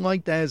doesn't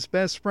like that his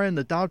best friend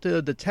adopted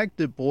a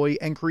detective boy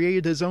and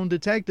created his own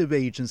detective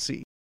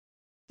agency.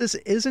 This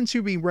isn't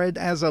to be read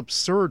as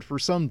absurd for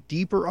some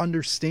deeper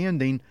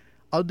understanding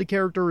of the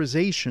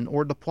characterization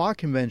or the plot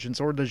conventions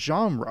or the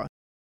genre.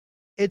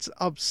 It's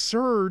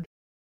absurd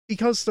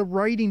because the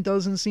writing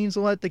doesn't seem to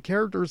let the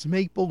characters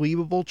make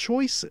believable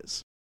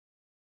choices.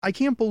 I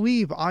can't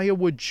believe Aya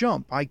would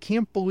jump. I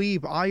can't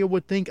believe Aya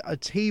would think a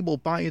table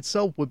by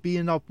itself would be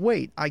enough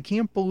weight. I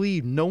can't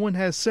believe no one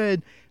has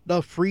said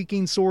the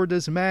freaking sword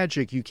is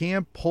magic. You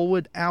can't pull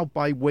it out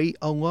by weight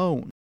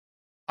alone.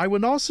 I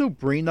would also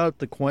bring up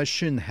the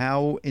question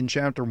how, in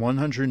chapter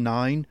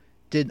 109,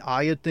 did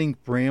Aya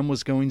think Bram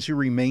was going to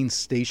remain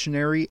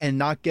stationary and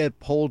not get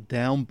pulled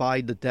down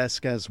by the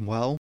desk as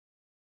well?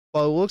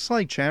 But it looks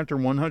like chapter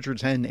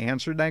 110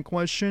 answered that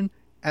question,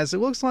 as it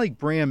looks like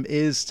Bram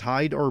is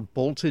tied or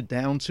bolted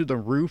down to the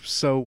roof,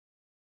 so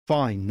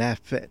fine, that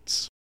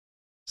fits.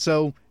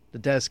 So, the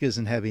desk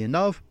isn't heavy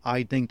enough,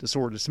 I think the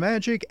sword is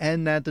magic,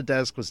 and that the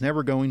desk was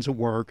never going to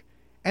work,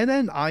 and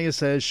then Aya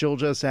says she'll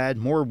just add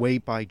more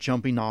weight by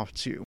jumping off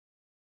too.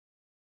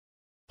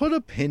 Put a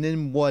pin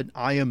in what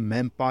Aya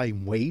meant by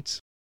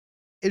weight.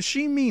 If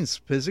she means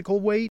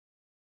physical weight,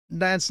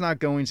 that's not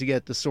going to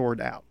get the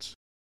sword out.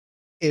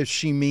 If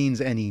she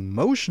means an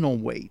emotional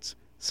weight,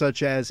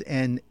 such as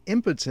an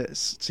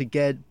impetus to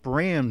get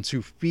Bram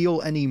to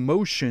feel an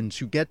emotion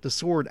to get the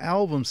sword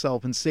out of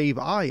himself and save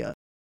Aya,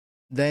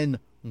 then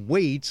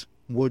weight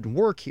would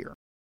work here.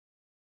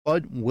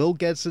 But we'll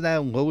get to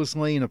that Lois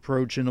Lane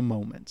approach in a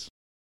moment.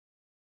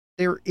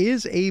 There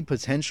is a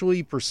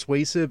potentially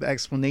persuasive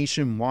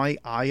explanation why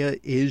Aya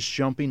is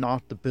jumping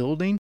off the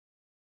building,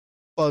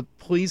 but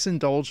please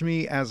indulge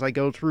me as I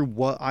go through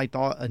what I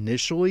thought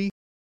initially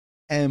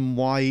and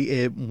why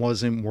it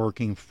wasn't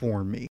working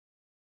for me.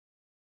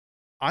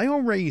 I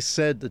already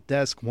said the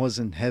desk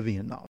wasn't heavy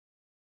enough.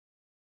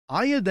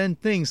 Aya then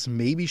thinks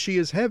maybe she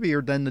is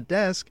heavier than the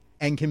desk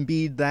and can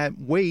be that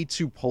way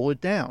to pull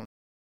it down.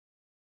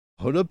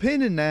 Put a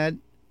pin in that,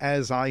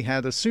 as I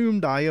had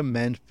assumed Aya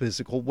meant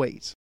physical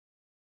weight.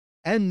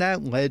 And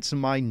that led to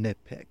my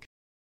nitpick.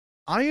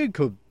 Aya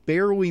could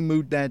barely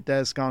move that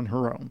desk on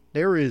her own.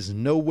 There is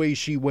no way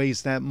she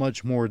weighs that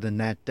much more than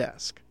that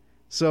desk.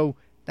 So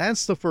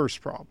that's the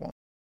first problem.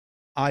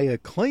 Aya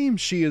claims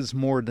she is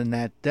more than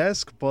that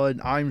desk,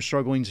 but I'm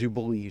struggling to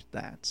believe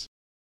that.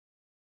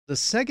 The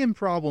second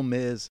problem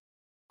is,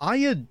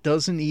 Aya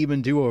doesn't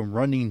even do a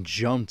running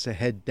jump to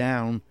head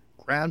down,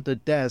 grab the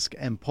desk,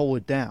 and pull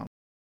it down.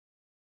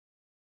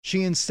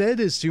 She instead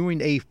is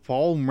doing a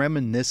fall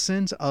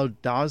reminiscent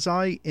of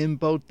Dazai in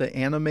both the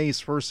anime's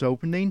first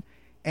opening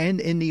and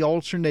in the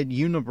alternate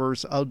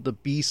universe of the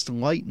Beast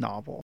light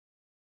novel.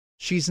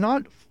 She's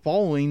not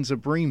falling to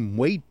bring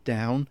weight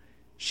down,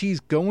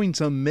 she's going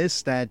to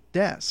miss that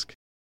desk.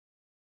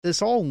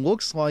 This all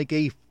looks like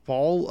a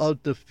fall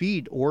of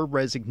defeat or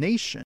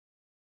resignation.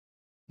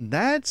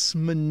 That's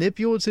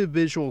manipulative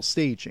visual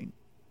staging.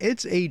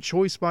 It's a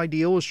choice by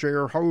the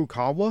illustrator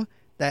Harukawa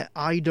that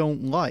I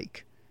don't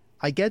like.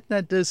 I get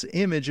that this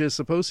image is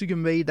supposed to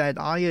convey that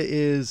Aya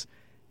is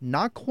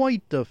not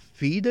quite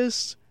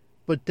defeatist,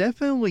 but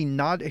definitely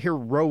not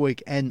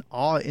heroic and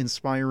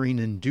awe-inspiring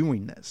in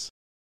doing this.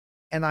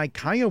 And I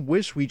kinda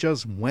wish we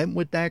just went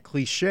with that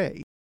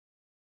cliche.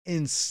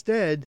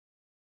 Instead,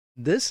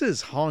 this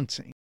is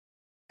haunting,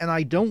 and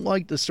I don't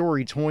like the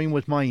story toying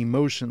with my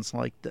emotions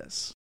like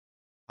this.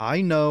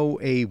 I know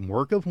a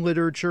work of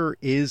literature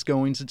is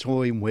going to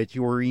toy with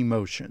your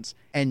emotions,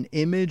 an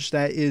image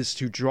that is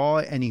to draw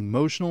an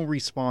emotional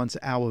response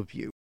out of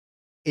you.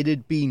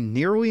 It'd be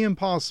nearly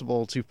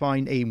impossible to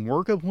find a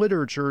work of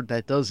literature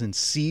that doesn't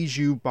seize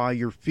you by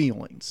your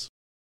feelings.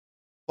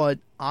 But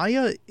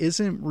Aya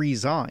isn't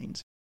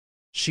resigned.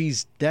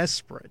 She's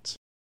desperate.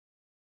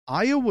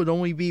 Aya would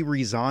only be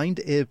resigned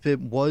if it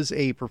was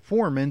a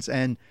performance,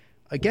 and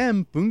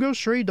again, Bungo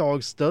Stray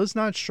Dogs does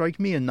not strike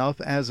me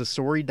enough as a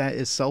story that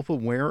is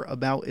self-aware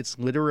about its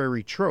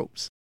literary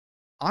tropes.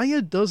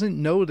 Aya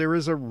doesn't know there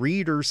is a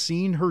reader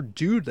seeing her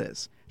do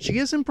this. She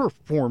isn't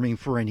performing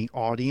for any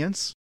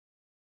audience.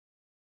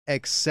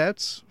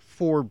 Except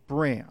for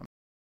Bram.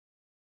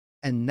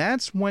 And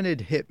that's when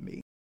it hit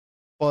me.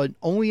 But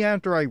only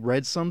after I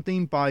read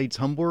something by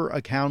Tumblr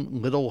account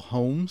Little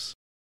Holmes.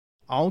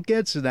 I'll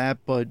get to that,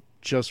 but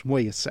just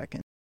wait a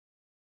second.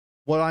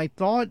 What I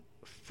thought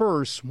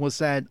first was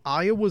that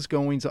Aya was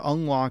going to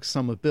unlock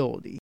some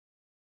ability.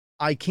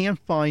 I can't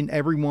find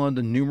every one of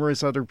the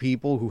numerous other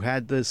people who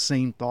had this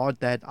same thought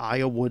that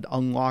Aya would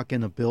unlock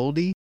an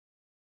ability.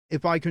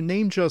 If I could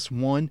name just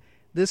one,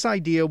 this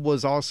idea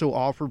was also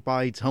offered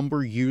by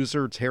Tumblr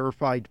user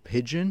Terrified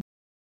Pigeon.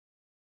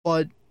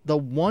 But the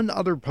one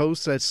other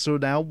post that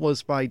stood out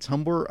was by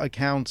Tumblr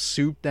account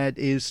Soup That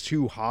Is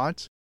Too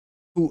Hot,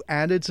 who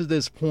added to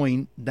this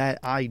point that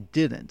I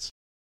didn't.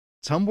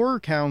 Tumblr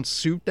account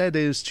Soup That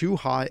Is Too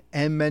Hot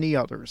and many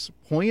others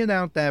pointed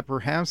out that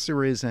perhaps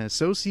there is an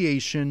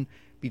association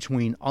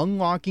between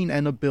unlocking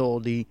an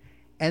ability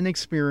and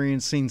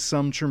experiencing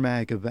some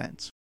traumatic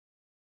event.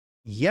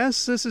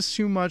 Yes, this is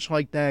too much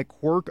like that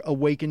quirk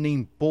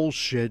awakening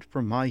bullshit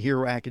from My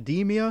Hero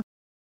Academia,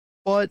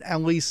 but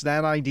at least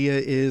that idea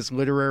is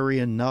literary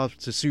enough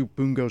to suit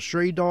Bungo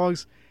Stray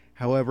Dogs,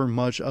 however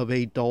much of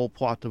a dull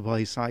plot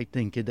device I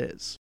think it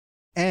is.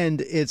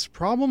 And its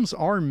problems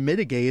are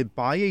mitigated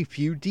by a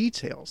few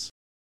details.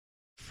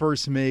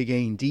 First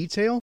mitigating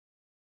detail,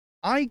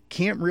 I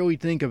can't really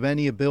think of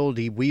any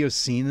ability we have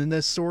seen in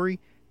this story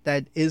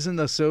that isn't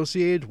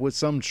associated with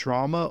some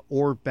trauma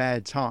or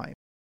bad time.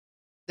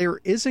 There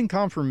isn't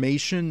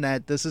confirmation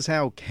that this is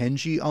how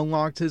Kenji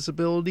unlocked his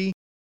ability,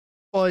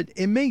 but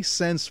it makes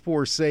sense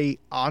for, say,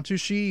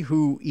 Atsushi,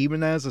 who,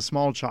 even as a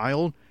small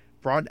child,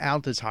 brought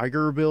out the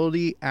tiger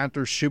ability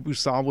after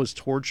Shibusawa's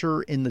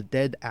torture in the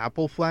Dead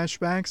Apple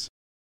flashbacks.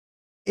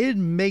 It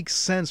makes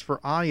sense for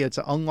Aya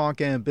to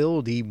unlock an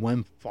ability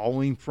when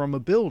falling from a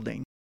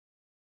building.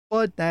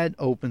 But that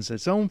opens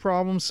its own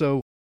problems,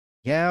 so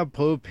yeah,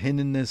 put a pin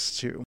in this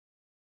too.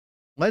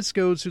 Let's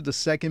go to the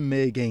second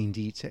mitigating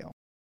detail.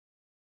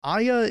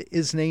 Aya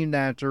is named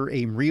after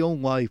a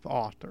real-life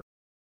author,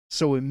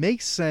 so it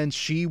makes sense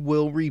she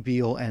will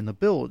reveal an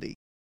ability.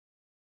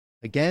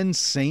 Again,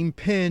 same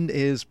pin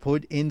is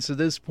put into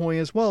this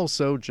point as well,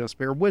 so just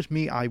bear with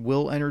me, I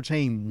will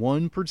entertain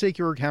one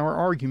particular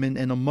counter-argument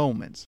in a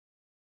moment.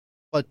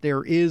 But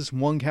there is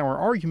one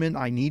counter-argument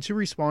I need to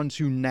respond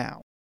to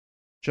now.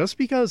 Just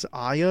because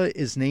Aya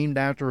is named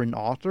after an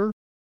author,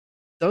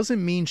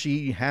 doesn't mean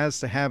she has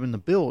to have an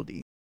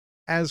ability,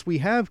 as we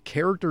have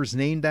characters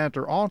named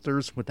after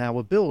authors without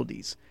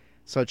abilities,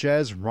 such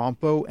as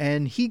Rampo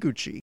and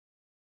Higuchi.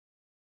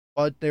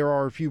 But there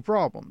are a few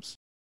problems.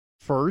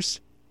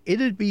 First,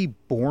 it'd be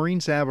boring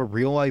to have a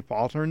real-life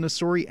author in the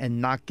story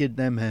and not give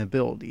them an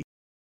ability.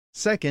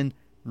 Second,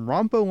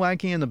 Rampo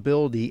lacking an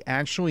ability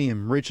actually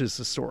enriches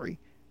the story,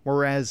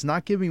 whereas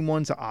not giving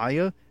one to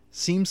Aya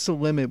seems to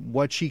limit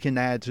what she can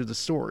add to the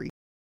story.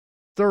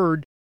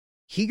 Third,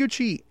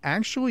 Higuchi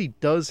actually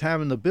does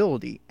have an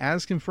ability,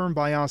 as confirmed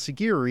by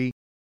Asagiri,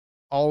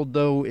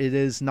 although it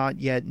is not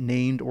yet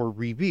named or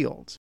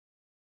revealed.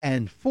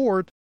 And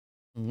fourth,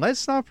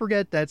 let's not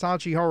forget that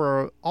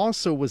Tachihara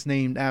also was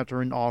named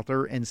after an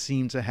author and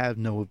seemed to have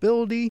no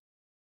ability,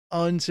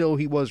 until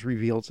he was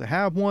revealed to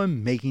have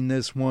one, making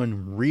this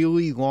one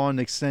really long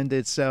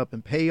extended setup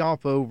and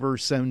payoff over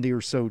 70 or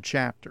so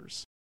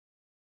chapters.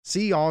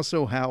 See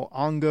also how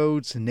Ango,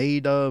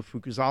 Tsunade,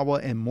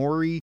 Fukuzawa, and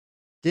Mori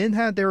didn't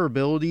have their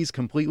abilities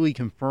completely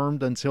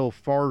confirmed until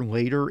far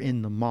later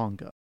in the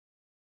manga.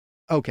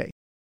 Okay,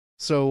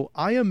 so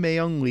Aya may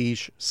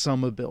unleash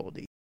some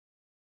ability.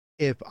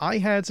 If I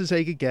had to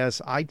take a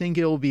guess, I think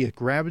it'll be a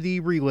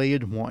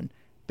gravity-related one,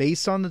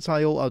 based on the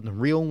title of the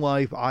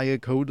real-life Aya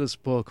Koda's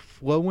book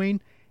Flowing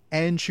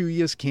and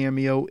Chuya's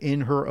cameo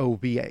in her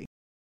OVA.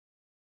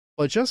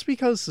 But just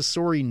because the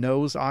story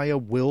knows Aya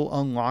will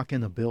unlock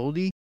an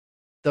ability,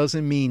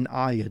 doesn't mean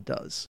Aya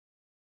does.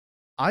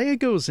 Aya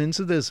goes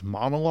into this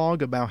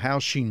monologue about how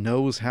she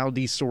knows how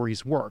these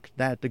stories work,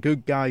 that the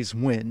good guys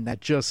win, that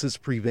justice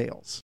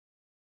prevails.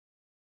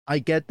 I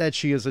get that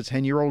she is a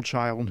 10-year-old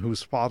child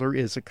whose father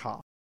is a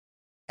cop,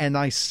 and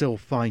I still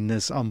find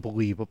this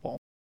unbelievable.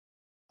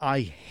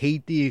 I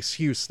hate the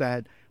excuse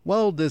that,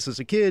 well, this is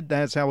a kid,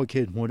 that's how a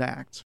kid would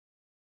act.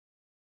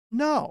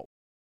 No.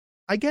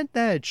 I get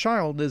that a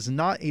child is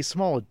not a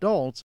small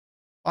adult,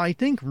 I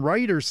think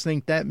writers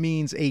think that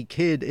means a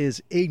kid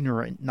is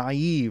ignorant,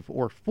 naive,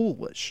 or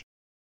foolish.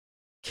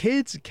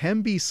 Kids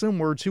can be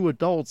similar to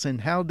adults in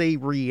how they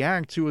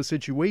react to a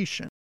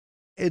situation.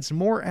 It's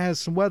more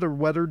as to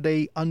whether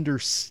they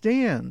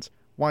understand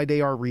why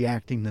they are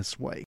reacting this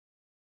way.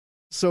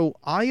 So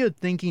Aya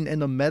thinking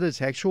in a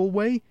metatextual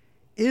way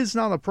is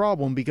not a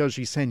problem because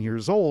she's 10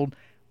 years old.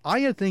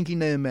 Aya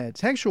thinking in a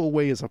metatextual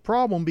way is a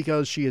problem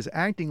because she is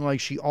acting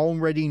like she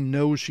already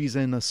knows she's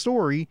in a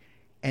story,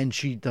 and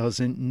she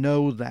doesn't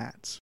know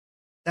that.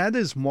 That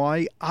is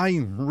why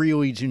I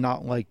really do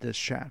not like this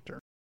chapter.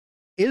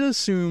 It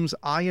assumes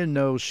Aya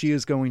knows she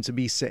is going to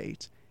be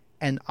saved,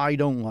 and I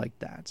don't like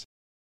that.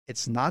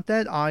 It's not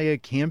that Aya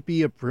can't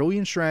be a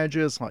brilliant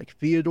strategist like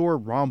Theodore,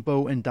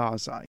 Rampo, and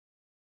Dazai.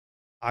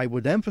 I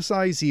would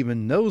emphasize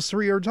even those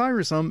three are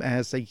tiresome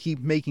as they keep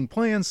making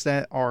plans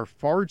that are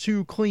far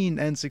too clean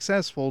and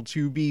successful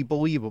to be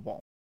believable.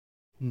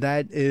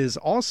 That is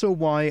also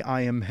why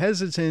I am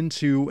hesitant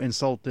to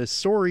insult this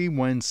story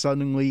when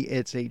suddenly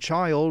it's a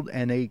child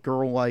and a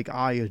girl like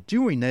Aya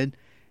doing it,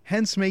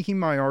 hence making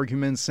my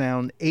argument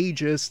sound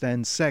ageist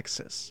and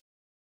sexist.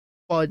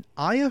 But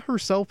Aya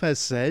herself has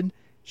said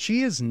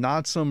she is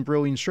not some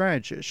brilliant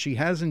strategist, she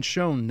hasn't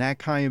shown that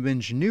kind of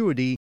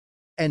ingenuity,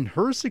 and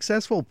her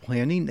successful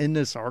planning in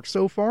this arc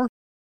so far,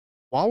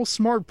 while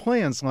smart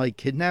plans like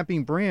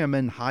kidnapping Bram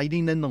and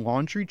hiding in the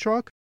laundry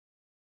truck,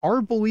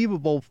 are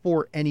believable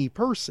for any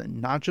person,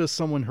 not just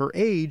someone her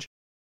age,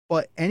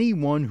 but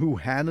anyone who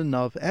had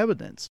enough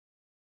evidence.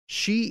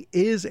 She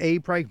is a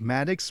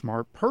pragmatic,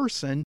 smart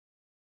person,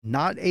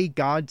 not a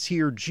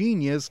god-tier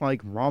genius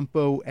like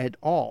Rampo et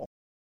al.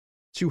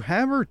 To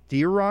have her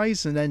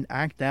theorize and then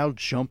act out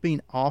jumping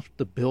off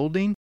the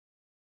building,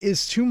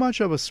 is too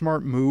much of a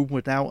smart move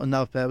without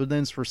enough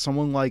evidence for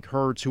someone like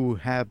her to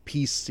have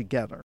pieced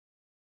together.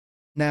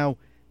 Now,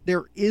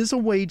 there is a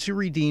way to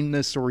redeem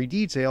this story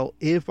detail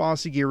if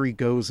Asagiri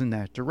goes in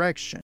that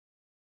direction.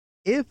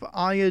 If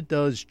Aya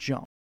does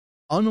jump,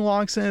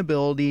 unlocks an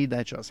ability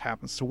that just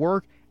happens to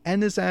work,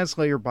 and is asked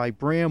later by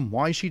Bram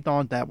why she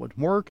thought that would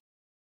work,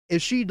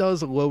 if she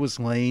does a Lois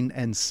Lane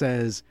and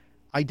says,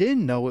 "I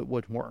didn't know it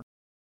would work,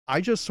 I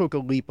just took a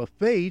leap of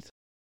faith,"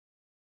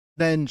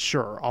 then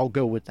sure, I'll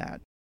go with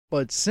that.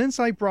 But since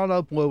I brought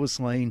up Lois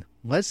Lane,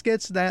 let's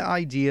get to that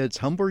idea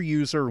Tumblr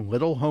user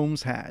Little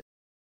Holmes had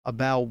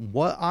about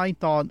what I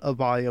thought of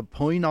Aya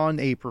putting on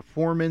a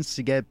performance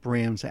to get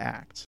Bram to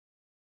act.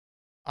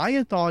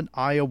 Aya thought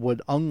Aya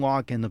would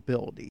unlock an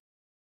ability.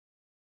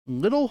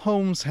 Little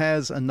Holmes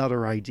has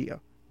another idea,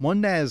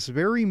 one that is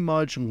very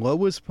much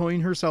Lois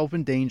putting herself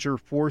in danger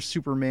for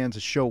Superman to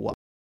show up,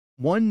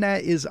 one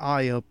that is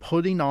Aya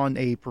putting on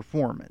a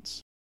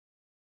performance.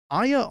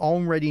 Aya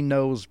already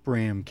knows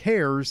Bram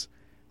cares,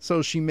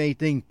 so she may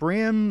think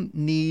Bram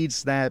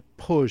needs that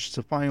push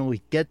to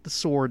finally get the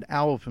sword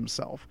out of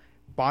himself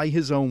by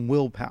his own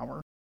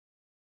willpower,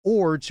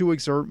 or to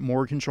exert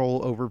more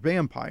control over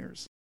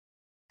vampires,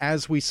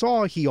 as we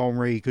saw he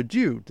already could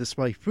do,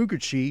 despite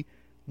Fukuchi,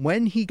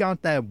 when he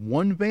got that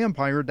one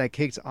vampire that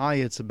kicked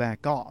Aya to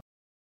back off.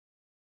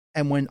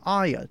 And when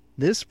Aya,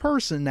 this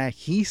person that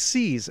he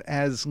sees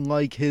as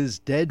like his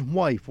dead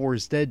wife or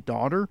his dead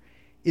daughter,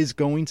 is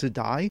going to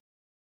die,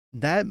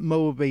 that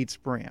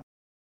motivates Bram.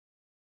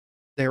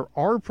 There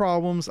are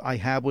problems I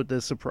have with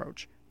this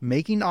approach.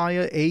 Making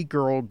Aya a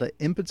girl, the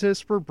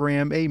impetus for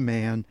Bram a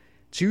man,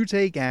 to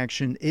take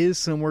action is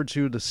similar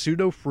to the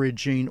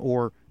pseudo-fridging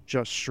or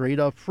just straight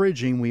up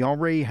fridging we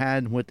already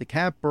had with the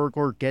cat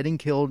burglar getting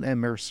killed and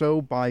Merceau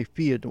by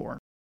Fyodor.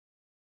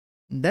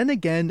 Then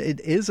again, it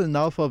is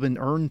enough of an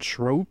earned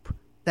trope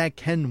that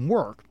can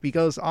work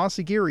because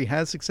Asagiri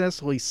has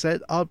successfully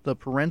set up the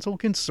parental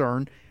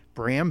concern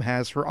Bram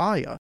has for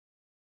Aya.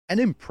 An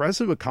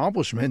impressive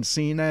accomplishment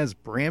seeing as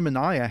Bram and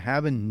Aya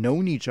haven't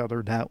known each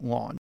other that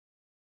long.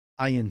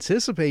 I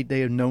anticipate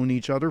they have known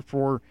each other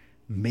for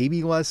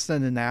maybe less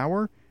than an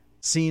hour,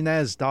 seeing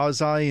as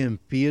Dazai and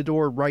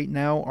Fyodor right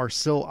now are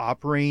still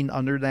operating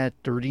under that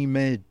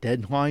 30-minute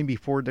deadline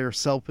before their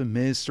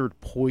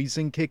self-administered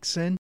poison kicks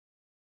in.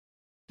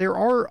 There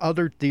are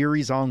other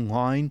theories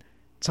online.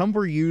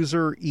 Tumblr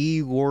user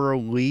E. Laura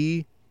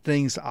Lee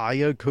thinks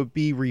Aya could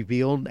be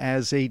revealed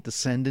as a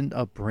descendant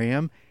of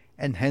Bram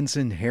and hence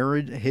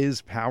inherit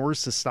his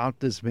powers to stop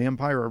this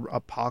vampire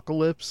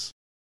apocalypse.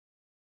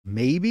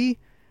 Maybe?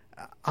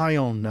 I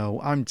don't know,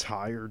 I'm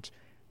tired.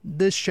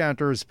 This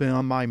chapter has been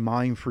on my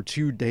mind for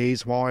 2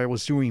 days while I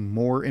was doing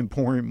more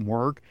important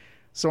work,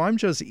 so I'm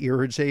just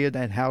irritated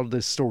at how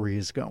this story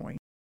is going.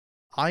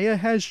 Aya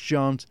has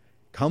jumped,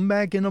 come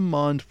back in a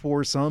month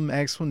for some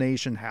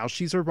explanation how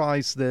she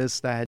survives this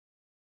that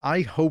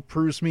I hope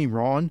proves me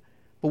wrong,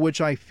 but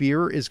which I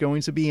fear is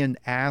going to be an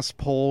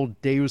ass-pull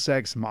Deus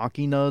Ex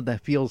Machina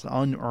that feels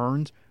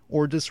unearned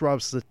or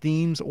disrupts the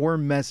themes or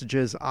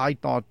messages I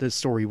thought this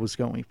story was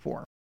going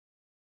for.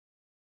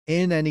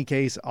 In any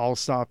case, I'll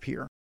stop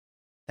here.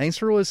 Thanks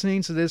for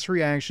listening to this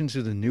reaction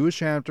to the newest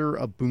chapter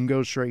of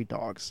Bungo Stray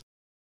Dogs.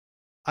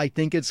 I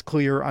think it's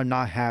clear I'm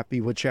not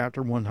happy with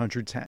chapter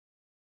 110.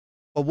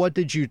 But what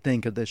did you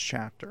think of this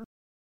chapter?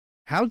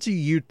 How do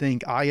you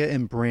think Aya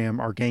and Bram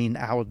are getting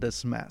out of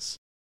this mess?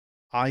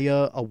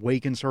 Aya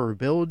awakens her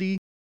ability,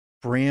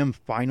 Bram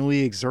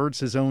finally exerts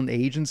his own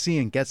agency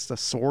and gets the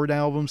sword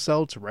out of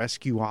himself to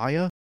rescue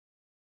Aya?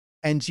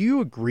 And do you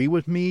agree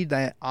with me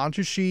that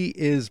Atsushi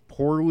is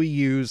poorly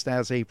used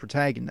as a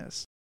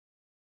protagonist?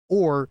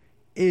 Or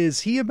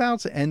is he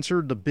about to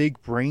enter the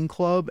big brain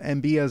club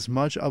and be as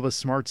much of a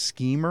smart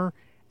schemer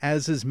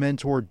as his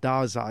mentor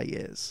Dazai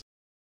is?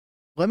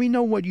 Let me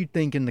know what you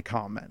think in the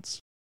comments.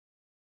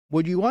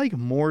 Would you like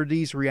more of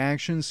these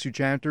reactions to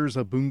chapters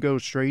of Bungo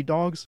Stray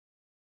Dogs?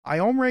 I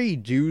already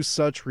do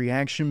such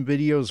reaction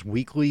videos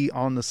weekly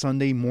on the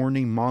Sunday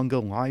morning manga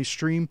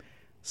livestream,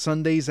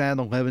 Sundays at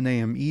 11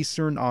 a.m.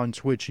 Eastern on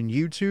Twitch and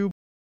YouTube.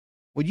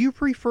 Would you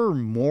prefer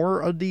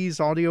more of these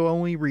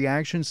audio-only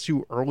reactions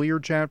to earlier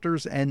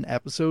chapters and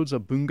episodes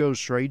of Bungo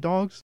Stray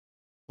Dogs?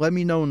 Let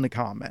me know in the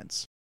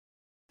comments.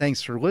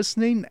 Thanks for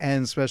listening,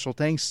 and special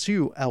thanks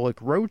to Alec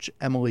Roach,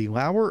 Emily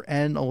Lauer,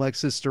 and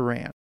Alexis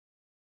Duran.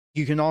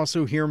 You can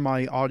also hear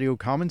my audio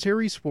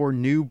commentaries for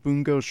new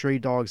Bungo Stray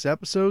Dogs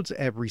episodes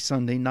every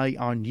Sunday night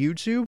on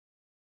YouTube.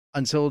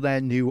 Until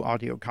that new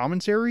audio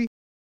commentary,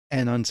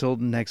 and until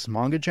the next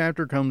manga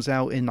chapter comes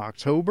out in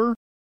October,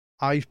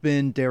 I've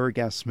been Derek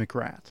S.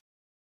 McGrath.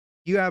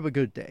 You have a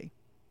good day.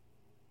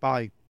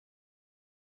 Bye.